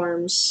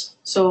platforms.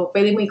 So,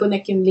 pwede mo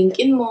i-connect yung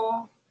LinkedIn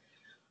mo.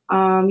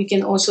 You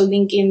can also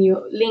link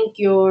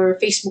your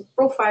Facebook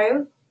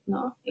profile.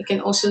 No? You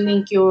can also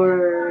link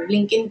your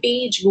LinkedIn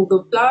page,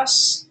 Google+,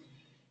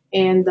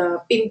 and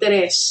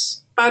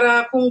Pinterest.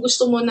 Para kung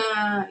gusto mo na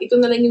ito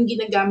na lang yung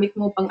ginagamit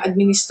mo pang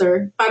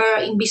administer,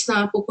 para imbis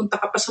na pupunta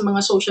ka pa sa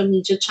mga social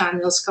media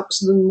channels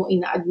kapos dun mo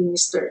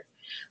ina-administer,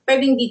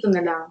 pwedeng dito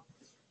na lang.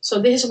 So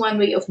this is one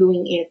way of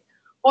doing it.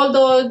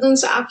 Although dun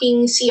sa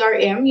aking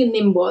CRM, yung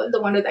Nimble,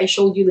 the one that I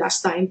showed you last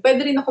time,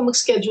 pwede rin ako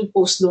mag-schedule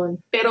post dun.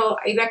 Pero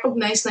I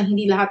recognize na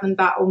hindi lahat ng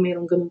tao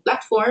mayroong ganung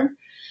platform.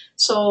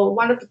 So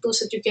one of the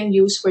tools that you can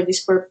use for this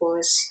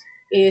purpose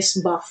is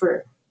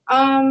Buffer.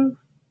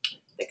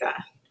 Teka,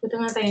 punta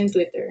nga tayo ng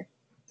Twitter.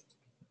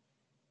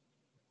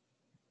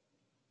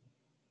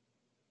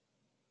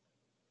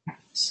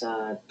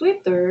 Sa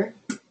Twitter,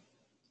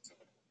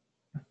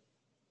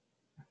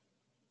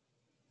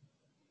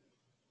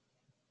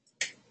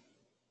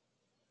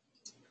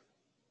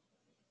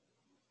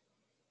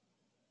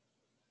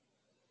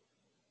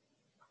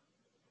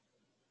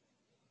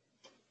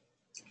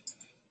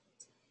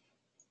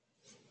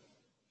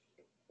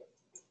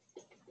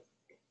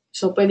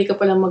 so pwede ka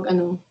palang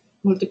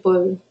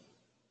multiple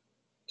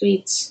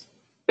tweets.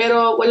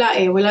 Pero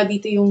wala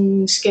dito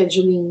yung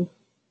scheduling.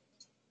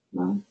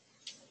 No?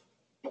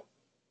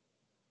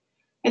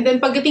 And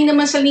then pagdating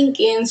naman sa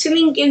LinkedIn, si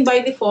LinkedIn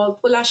by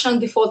default, wala siyang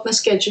default na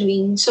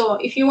scheduling.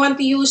 So if you want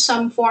to use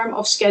some form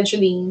of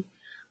scheduling,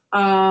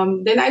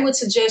 then I would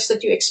suggest that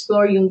you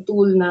explore yung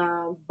tool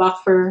na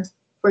Buffer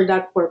for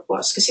that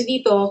purpose. Kasi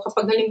dito,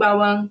 kapag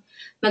halimbawang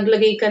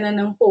naglagay ka na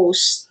ng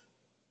post,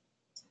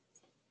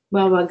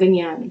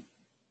 ganyan.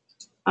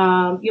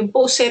 Yung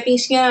post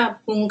settings niya,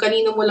 kung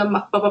kanino mo lang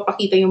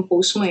mapapakita yung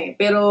post mo eh.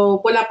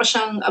 Pero wala pa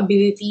siyang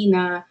ability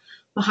na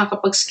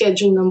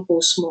makakapag-schedule ng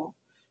post mo.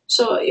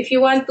 So if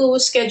you want to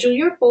schedule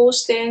your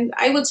post, then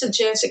I would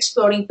suggest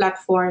exploring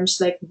platforms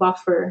like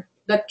Buffer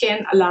that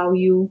can allow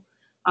you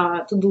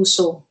to do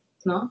so.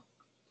 No?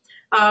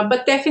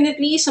 But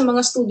definitely sa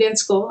mga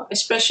students ko,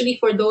 especially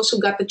for those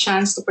who got the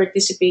chance to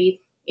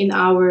participate in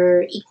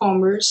our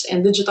e-commerce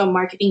and digital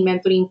marketing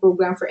mentoring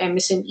program for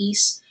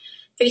MSMEs,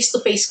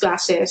 face-to-face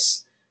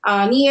classes,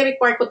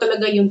 ni-require ko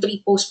talaga yung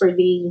 3 posts per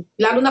day.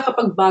 Lalo na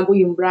kapag bago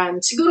yung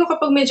brand. Siguro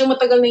kapag medyo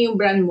matagal na yung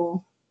brand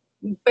mo,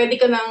 pwede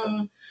ka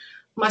nang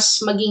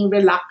mas maging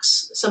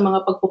relax sa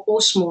mga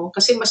pagpo-post mo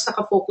kasi mas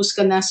nakafocus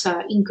ka na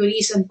sa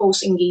increase and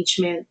post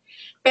engagement.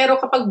 Pero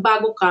kapag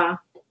bago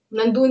ka,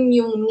 nandun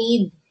yung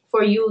need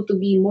for you to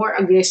be more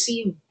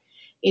aggressive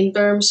in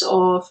terms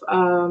of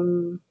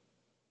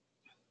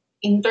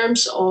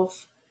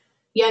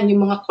yan,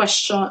 yung mga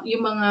question,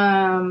 yung mga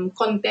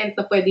content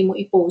na pwede mo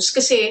i-post.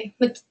 Kasi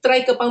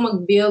nag-try ka pang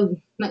mag-build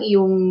ng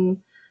iyong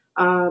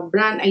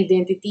brand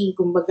identity,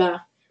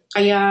 kumbaga.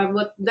 Kaya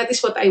that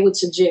is what I would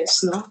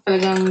suggest, no?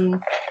 Talagang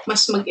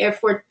mas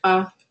mag-effort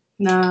pa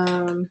na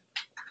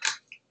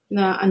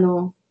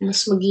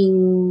mas maging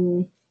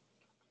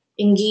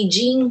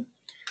engaging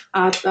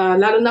at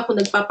lalo na kung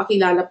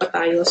nagpapakilala pa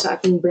tayo sa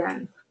ating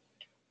brand.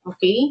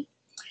 Okay?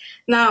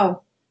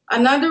 Now,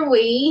 another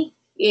way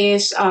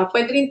is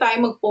pwede rin tayo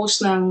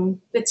mag-post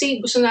ng, let's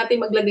say, gusto natin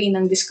maglagay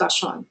ng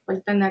discussion.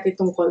 Palitan natin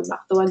itong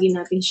callback. Tawagin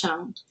natin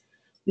siyang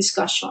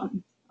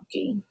discussion.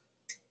 Okay?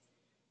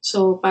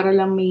 So, para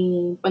lang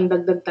may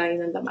pandagdag tayo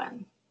ng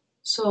laman.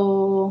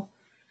 So,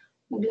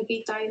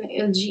 Maglagay tayo ng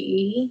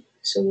LGA.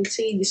 So let's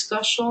say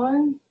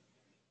discussion.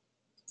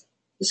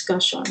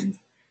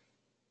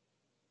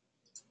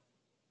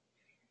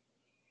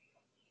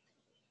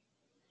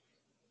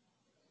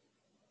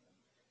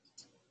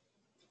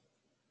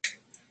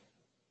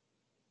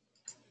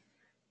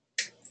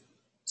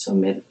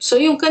 So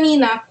yung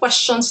kanina,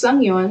 questions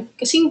lang yon.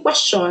 Kasi yung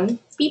question,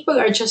 people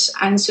are just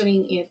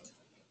answering it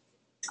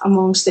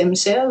amongst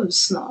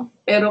themselves, no?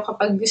 Pero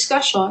kapag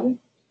discussion,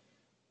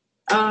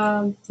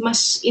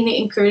 mas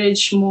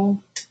ini-encourage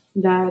mo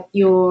that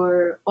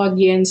your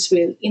audience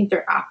will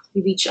interact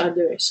with each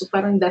other. So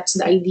parang that's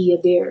the idea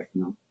there,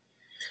 no?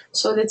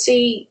 So let's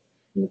say,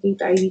 looking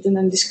tayo dito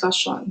ng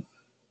discussion.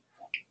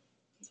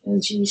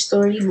 LG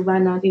story, baba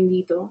natin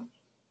dito.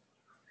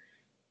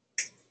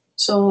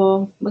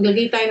 So,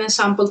 maglagay tayo ng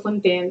sample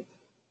content,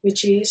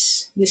 which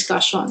is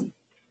discussion.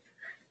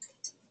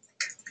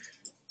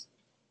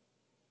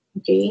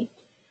 Okay?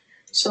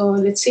 So,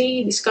 let's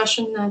say,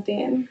 discussion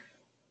natin.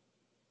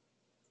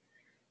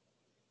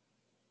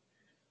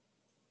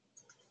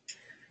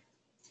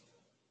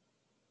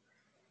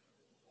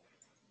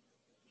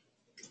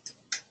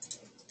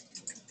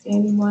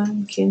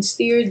 Anyone can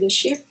steer the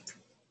ship,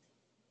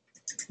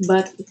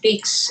 but it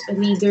takes a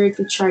leader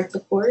to chart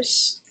the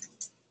course.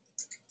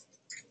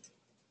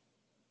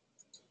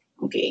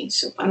 Okay,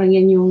 so parang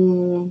yan yung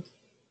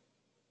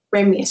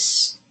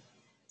premise.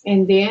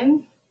 And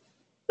then,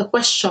 the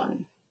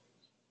question.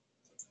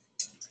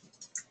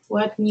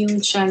 What new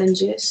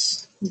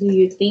challenges do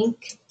you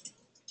think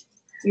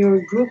your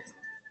group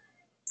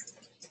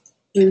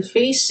will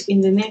face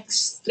in the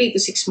next 3 to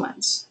 6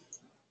 months?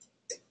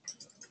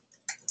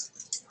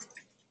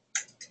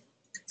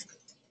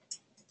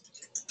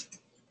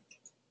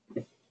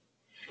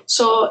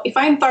 So, if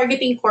I'm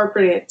targeting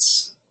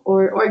corporates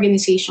or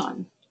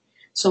organization,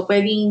 so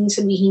pwedeng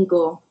sabihin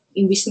ko,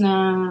 imbis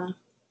na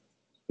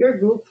your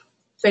group,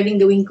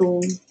 pwedeng gawin ko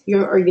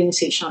your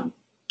organization.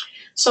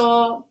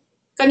 So,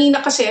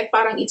 kanina kasi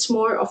parang it's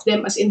more of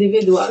them as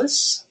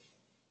individuals,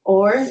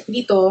 or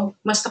dito,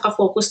 mas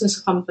nakafocus na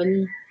sa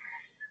company.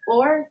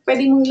 Or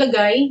pwede mong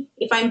lagay,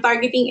 if I'm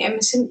targeting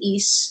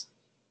MSMEs,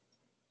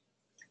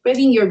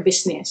 pwedeng your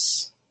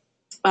business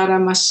para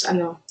mas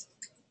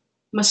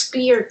mas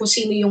clear kung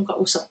sino yung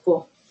kausap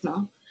ko,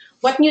 no?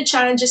 What new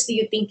challenges do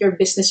you think your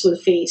business will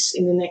face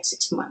in the next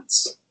 6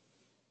 months?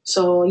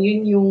 So,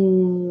 yun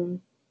yung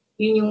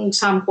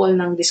sample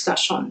ng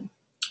discussion.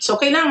 So,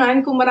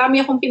 kailangan, kung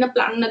marami akong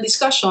pinaplaan na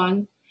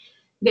discussion,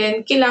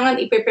 then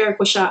kailangan i-prepare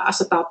ko siya as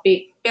a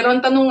topic. Pero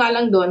ang tanong nga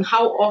lang doon,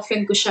 how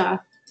often ko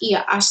siya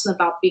i-ask na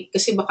topic?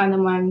 Kasi baka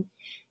naman,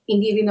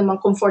 hindi rin naman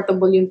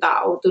comfortable yung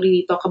tao to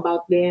really talk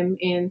about them.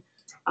 And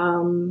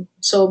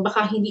so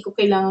baka hindi ko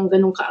kailangan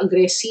ganun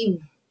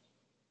ka-aggressive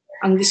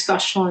ang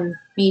discussion.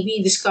 Maybe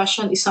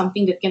discussion is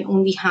something that can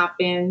only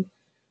happen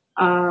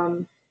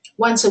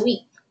once a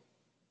week.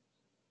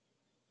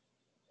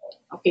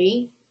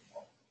 Okay?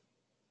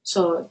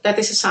 So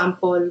that is a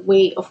sample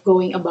way of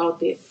going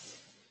about it.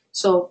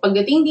 So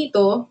pagdating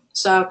dito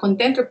sa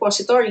content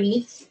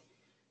repository,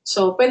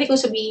 so pwede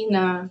kong sabihin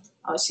na,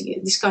 sige,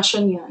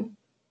 discussion yan.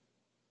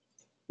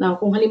 Now,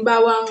 kung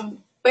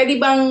halimbawang, pwede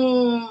bang,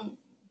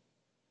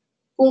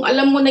 kung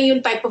alam mo na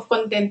yung type of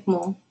content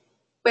mo,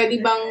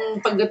 pwede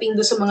bang pagdating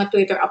doon sa mga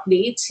Twitter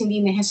updates,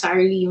 hindi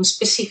necessarily yung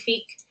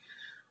specific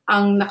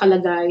ang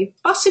nakalagay?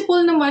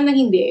 Possible naman na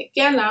hindi.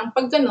 Kaya lang,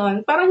 pag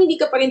ganon, parang hindi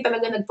ka pa rin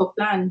talaga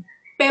nagpa-plan.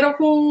 Pero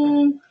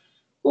kung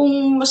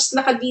mas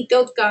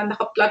naka-detailed ka,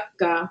 naka-plot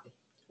ka,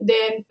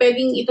 then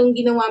pwedeng itong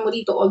ginawa mo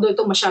dito, although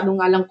ito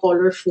masyadong nga lang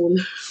colorful,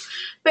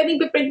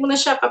 pwedeng piprint mo na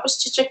siya, tapos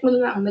check mo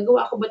na lang,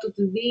 nagawa ko ba ito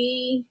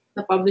today?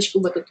 Na-publish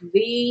ko ba ito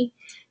today?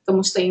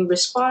 Kamusta yung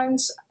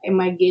response? Am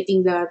I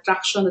getting the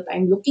traction that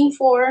I'm looking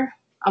for?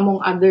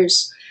 Among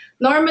others.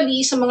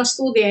 Normally, sa mga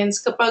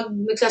students, kapag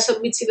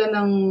nagsasubmit sila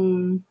ng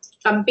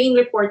campaign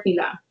report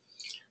nila,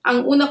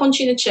 ang una kong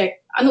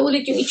chine-check, ano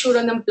ulit yung itsura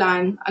ng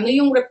plan, ano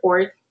yung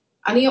report,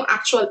 ano yung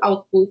actual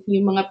output,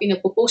 yung mga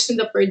pinagpo-post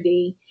nila per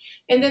day,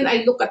 and then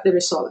I look at the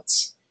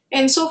results.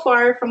 And so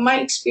far, from my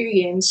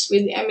experience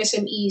with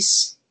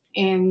MSMEs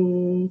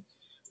and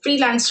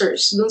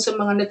freelancers, dun sa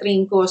mga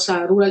na-train ko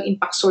sa Rural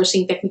Impact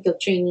Sourcing Technical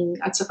Training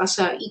at saka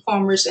sa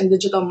e-commerce and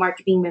digital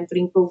marketing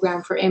mentoring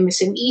program for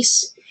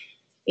MSMEs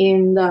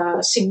in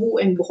Cebu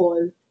and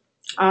Bohol.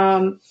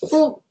 I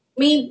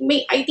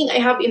think I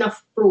have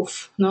enough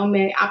proof. No?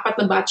 May 4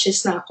 na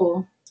batches na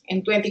ako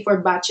and 24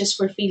 batches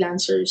for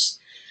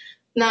freelancers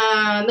na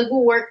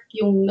nag-work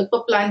yung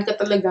nagpa-plan ka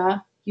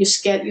talaga, you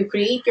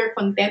create your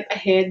content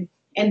ahead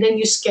and then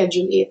you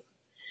schedule it.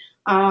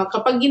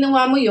 Kapag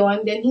ginawa mo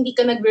yon, then hindi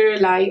ka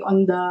nagre-rely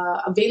on the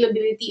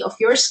availability of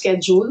your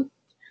schedule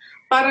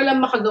para lang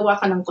makagawa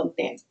ka ng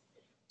content.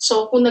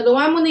 So, kung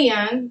nagawa mo na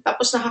yan,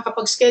 tapos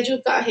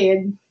nakakapag-schedule ka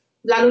ahead,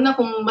 lalo na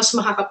kung mas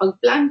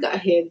makakapag-plan ka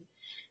ahead,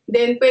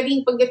 then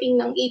pwedeng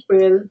pagdating ng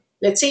April,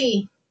 let's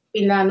say,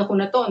 pinlano ko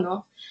na to,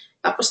 no?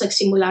 Tapos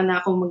nagsimula na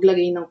akong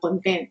maglagay ng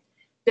content.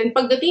 Then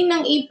pagdating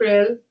ng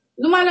April,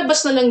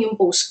 lumalabas na lang yung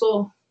post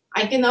ko.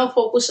 I can now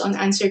focus on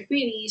answer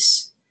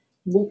queries,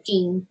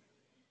 booking,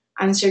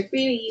 answer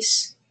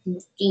queries,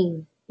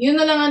 booking. Yun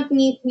na lang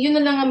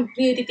ang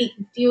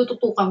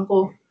tinututukan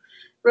ko.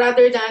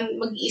 Rather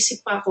than mag-iisip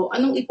pa ako,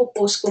 anong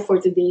ipopost ko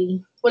for today?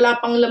 Wala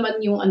pang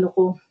laman yung ano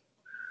ko.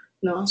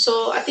 No?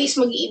 So, at least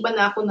mag-iiba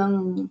na ako ng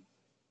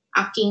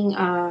aking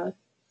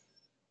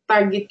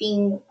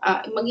targeting.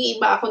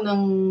 Mag-iiba ako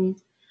ng,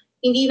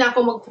 hindi na ako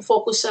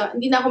mag-focus sa,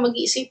 hindi na ako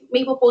mag-iisip,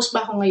 may post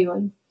ba ako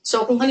ngayon?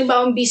 So, kung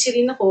halimbawa busy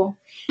rin ako,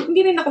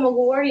 hindi rin ako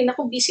mag-worry.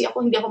 Naku, busy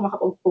ako, hindi ako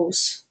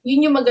makapag-post.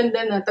 Yun yung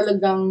maganda na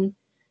talagang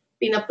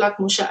pinaplot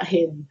mo siya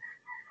ahead.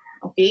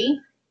 Okay?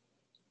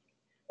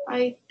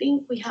 I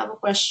think we have a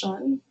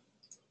question.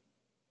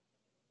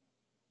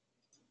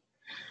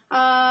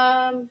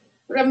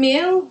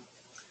 Ramil,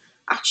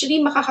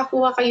 actually,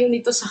 makakakuha kayo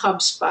nito sa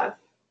HubSpot.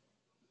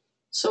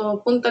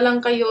 So, punta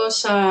lang kayo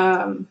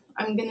sa,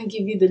 I'm gonna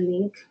give you the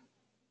link.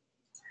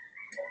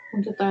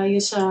 Punta tayo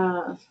sa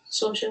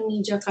social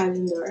media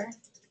calendar.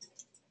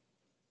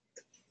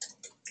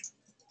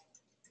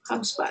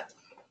 HubSpot.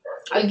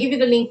 I'll give you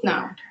the link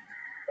now.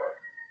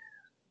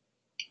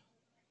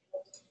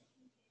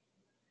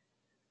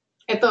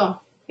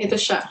 Ito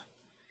siya.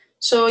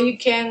 So, you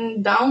can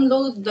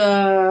download the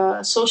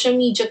social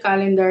media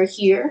calendar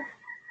here.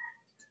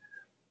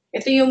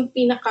 Ito yung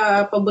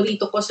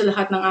pinaka-paborito ko sa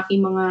lahat ng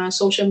aking mga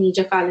social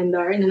media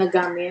calendar na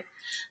nagamit.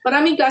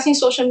 Maraming klaseng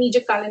social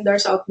media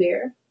calendars out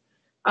there.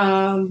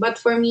 But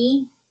for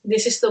me,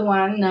 this is the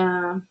one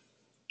na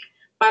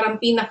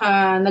parang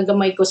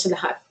pinaka-nagamay ko sa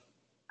lahat.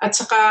 At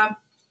saka,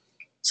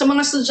 sa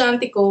mga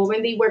estudyante ko,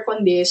 when they work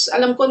on this,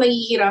 alam ko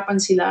nahihirapan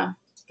sila.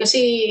 Kasi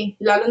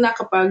lalo na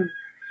kapag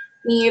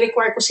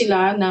ni-require ko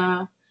sila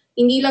na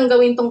hindi lang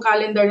gawin tong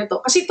calendar na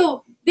to. Kasi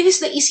this is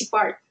the easy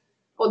part.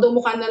 Although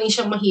mukha na rin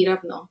siyang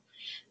mahirap, no?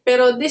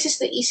 Pero this is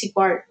the easy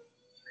part.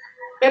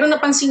 Pero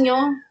napansin nyo,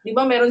 di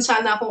ba meron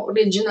sana akong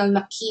original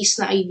na keys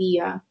na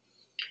idea.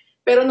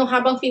 Pero nung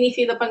habang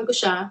finifilapan ko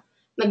siya,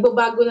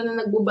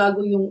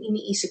 nagbabago yung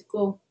iniisip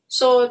ko.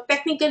 So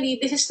technically,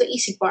 this is the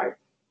easy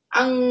part.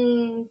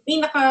 Ang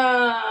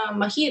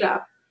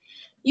pinaka-mahirap,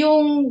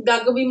 yung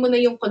gagawin mo na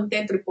yung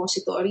content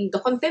repository.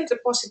 The content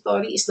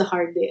repository is the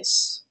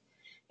hardest.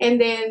 And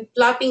then,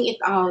 plotting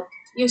it out.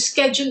 Yung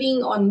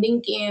scheduling on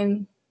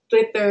LinkedIn,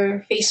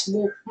 Twitter,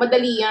 Facebook,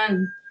 madali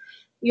yan.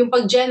 Yung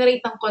pag-generate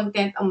ng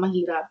content ang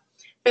mahirap.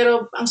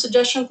 Pero ang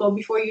suggestion ko,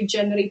 before you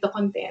generate the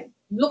content,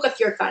 look at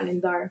your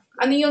calendar.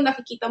 Ano yung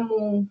nakikita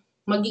mong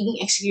magiging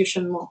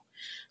execution mo?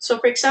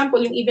 So, for example,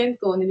 yung event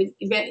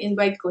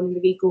invite ko,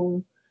 nilagay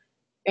kong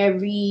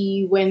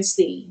every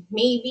Wednesday.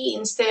 Maybe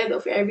instead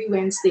of every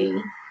Wednesday,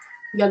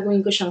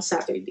 gagawin ko siyang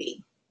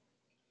Saturday.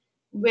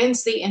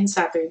 Wednesday and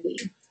Saturday.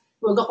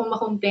 Huwag akong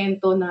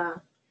makontento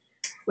na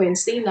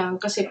Wednesday lang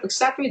kasi pag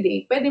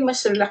Saturday, pwede mas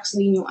relax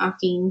din yung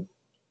aking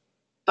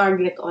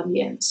target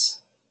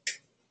audience.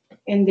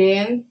 And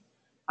then,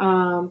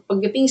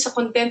 pagdating sa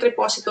content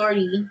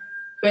repository,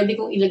 pwede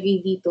kong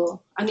ilagay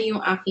dito ano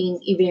yung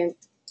aking event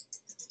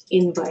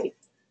invite.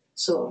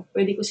 So,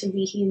 pwede ko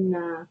sabihin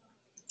na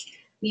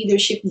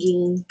leadership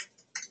game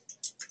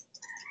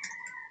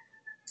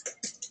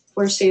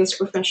for sales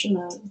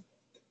professional.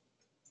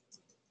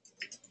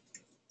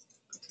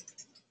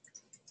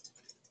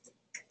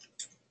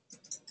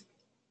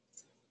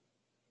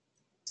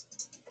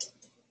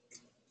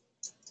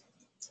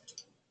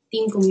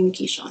 Team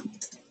communication.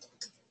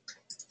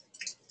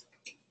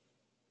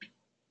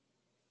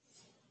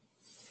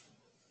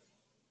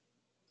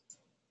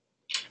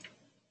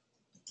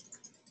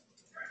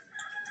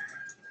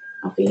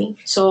 Okay?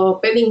 So,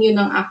 pwedeng yun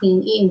ang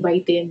aking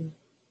i-invitein.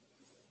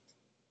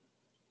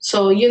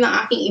 So, yun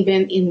ang aking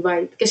event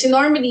invite. Kasi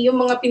normally, yung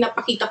mga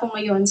pinapakita ko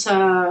ngayon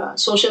sa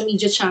social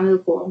media channel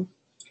ko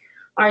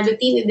are the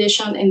teen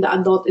edition and the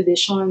adult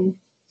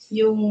edition.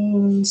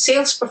 Yung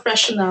sales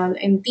professional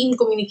and team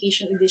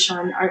communication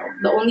edition are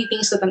the only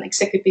things that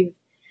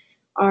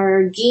are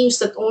games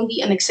that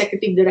only an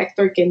executive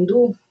director can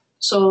do.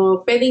 So,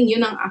 pwedeng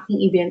yun ang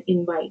aking event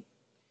invite.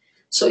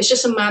 So, it's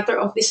just a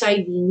matter of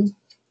deciding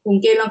kung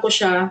kailan ko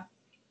siya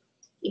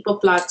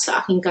ipo-plot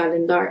sa aking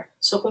calendar.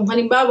 So, kung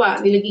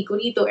halimbawa, nilagay ko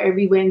rito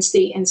every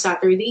Wednesday and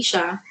Saturday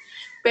siya,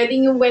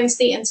 pwedeng yung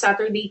Wednesday and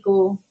Saturday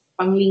ko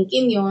pang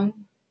LinkedIn yon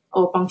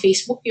o pang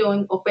Facebook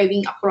yon o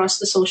pwedeng across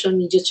the social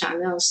media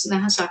channels.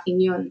 Nasa akin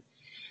yon.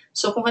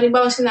 So, kung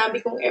halimbawa sinabi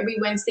kong every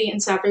Wednesday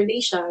and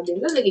Saturday siya, then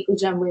lalagay ko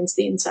dyan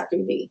Wednesday and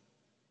Saturday.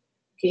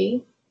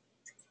 Okay?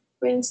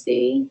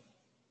 Wednesday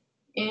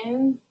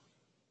and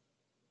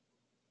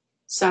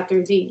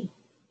Saturday.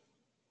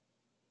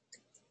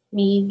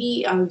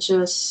 Maybe I'll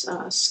just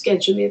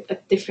schedule it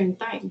at different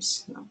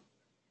times. No?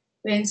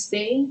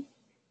 Wednesday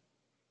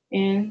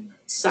and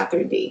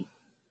Saturday.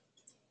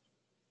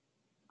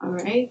 All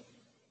right.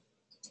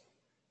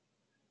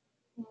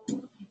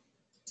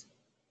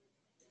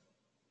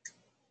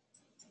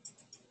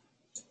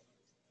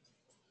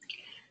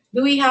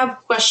 Do we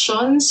have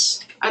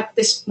questions at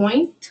this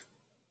point?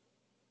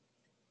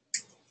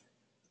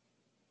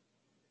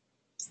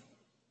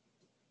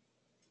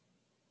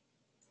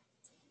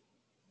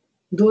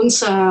 Dun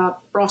sa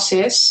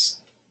process.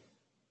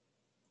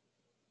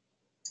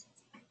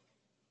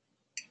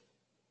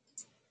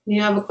 Do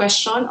you have a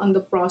question on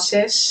the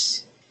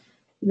process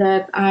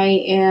that I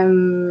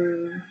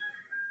am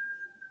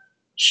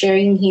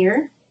sharing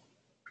here?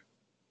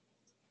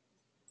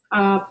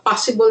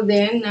 Possible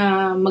din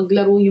na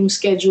maglaro yung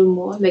schedule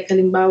mo. Like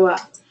halimbawa,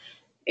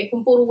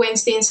 kung puro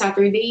Wednesday and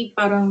Saturday,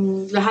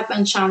 parang lahat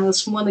ng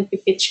channels mo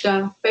nagpipitch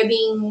ka.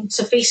 Pwedeng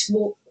sa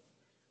Facebook,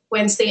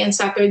 Wednesday and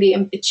Saturday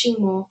ang pitching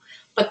mo,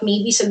 but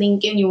maybe sa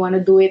LinkedIn you wanna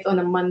do it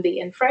on a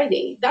Monday and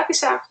Friday. That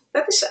is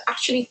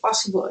actually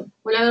possible.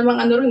 Wala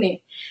namang ano rin eh.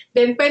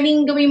 Then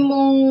pwedeng gawin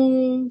mong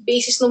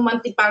basis ng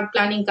monthly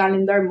planning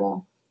calendar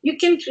mo. You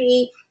can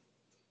create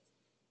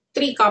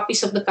 3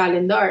 copies of the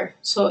calendar.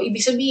 So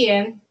ibig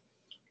sabihin,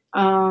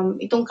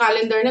 itong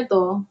calendar na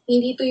to,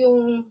 hindi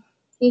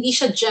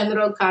siya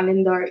general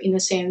calendar in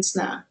a sense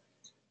na,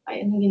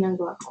 ay, anong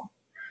ginagawa ko?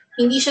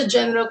 Hindi siya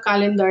general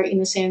calendar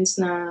in a sense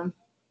na,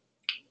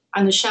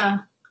 ano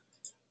siya,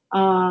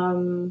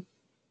 um,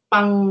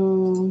 pang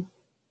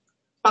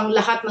pang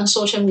lahat ng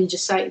social media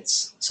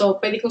sites. So,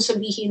 pwede kong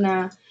sabihin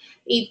na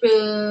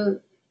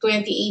April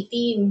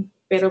 2018,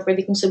 pero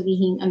pwede kong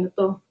sabihin ano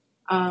to,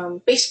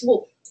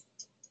 Facebook.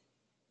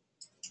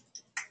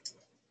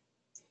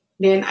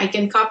 Then, I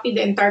can copy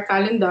the entire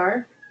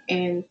calendar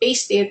and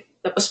paste it.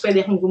 Tapos,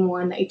 pwede akong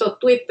gumawa na ito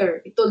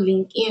Twitter, ito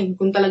LinkedIn.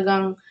 Kung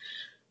talagang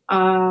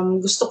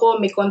gusto ko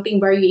may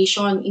konting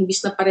variation,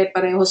 imbis na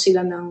pare-pareho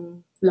sila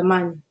ng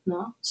laman.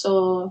 No?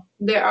 So,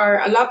 there are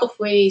a lot of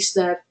ways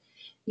that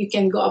you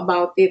can go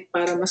about it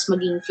para mas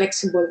maging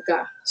flexible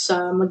ka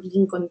sa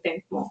magiging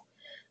content mo.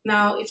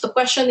 Now, if the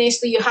question is,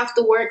 do you have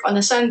to work on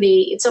a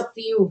Sunday? It's up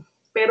to you.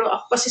 Pero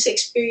ako kasi sa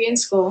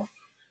experience ko,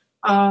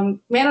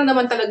 meron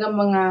naman talagang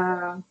mga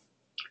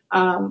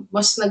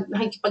mas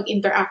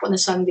nakikipag-interact on a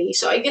Sunday.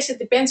 So I guess it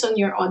depends on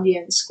your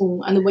audience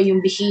kung ano ba yung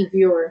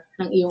behavior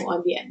ng iyong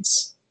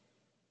audience.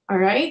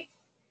 Alright?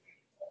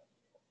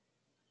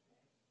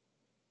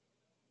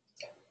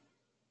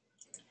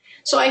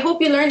 So I hope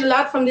you learned a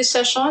lot from this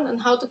session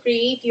on how to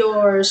create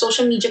your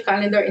social media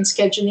calendar and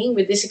scheduling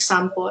with this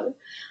example.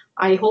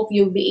 I hope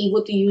you'll be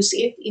able to use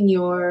it in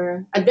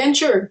your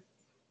adventure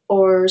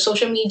for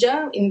social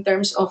media in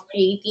terms of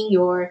creating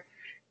your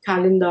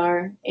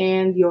calendar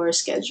and your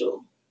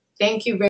schedule. Thank you very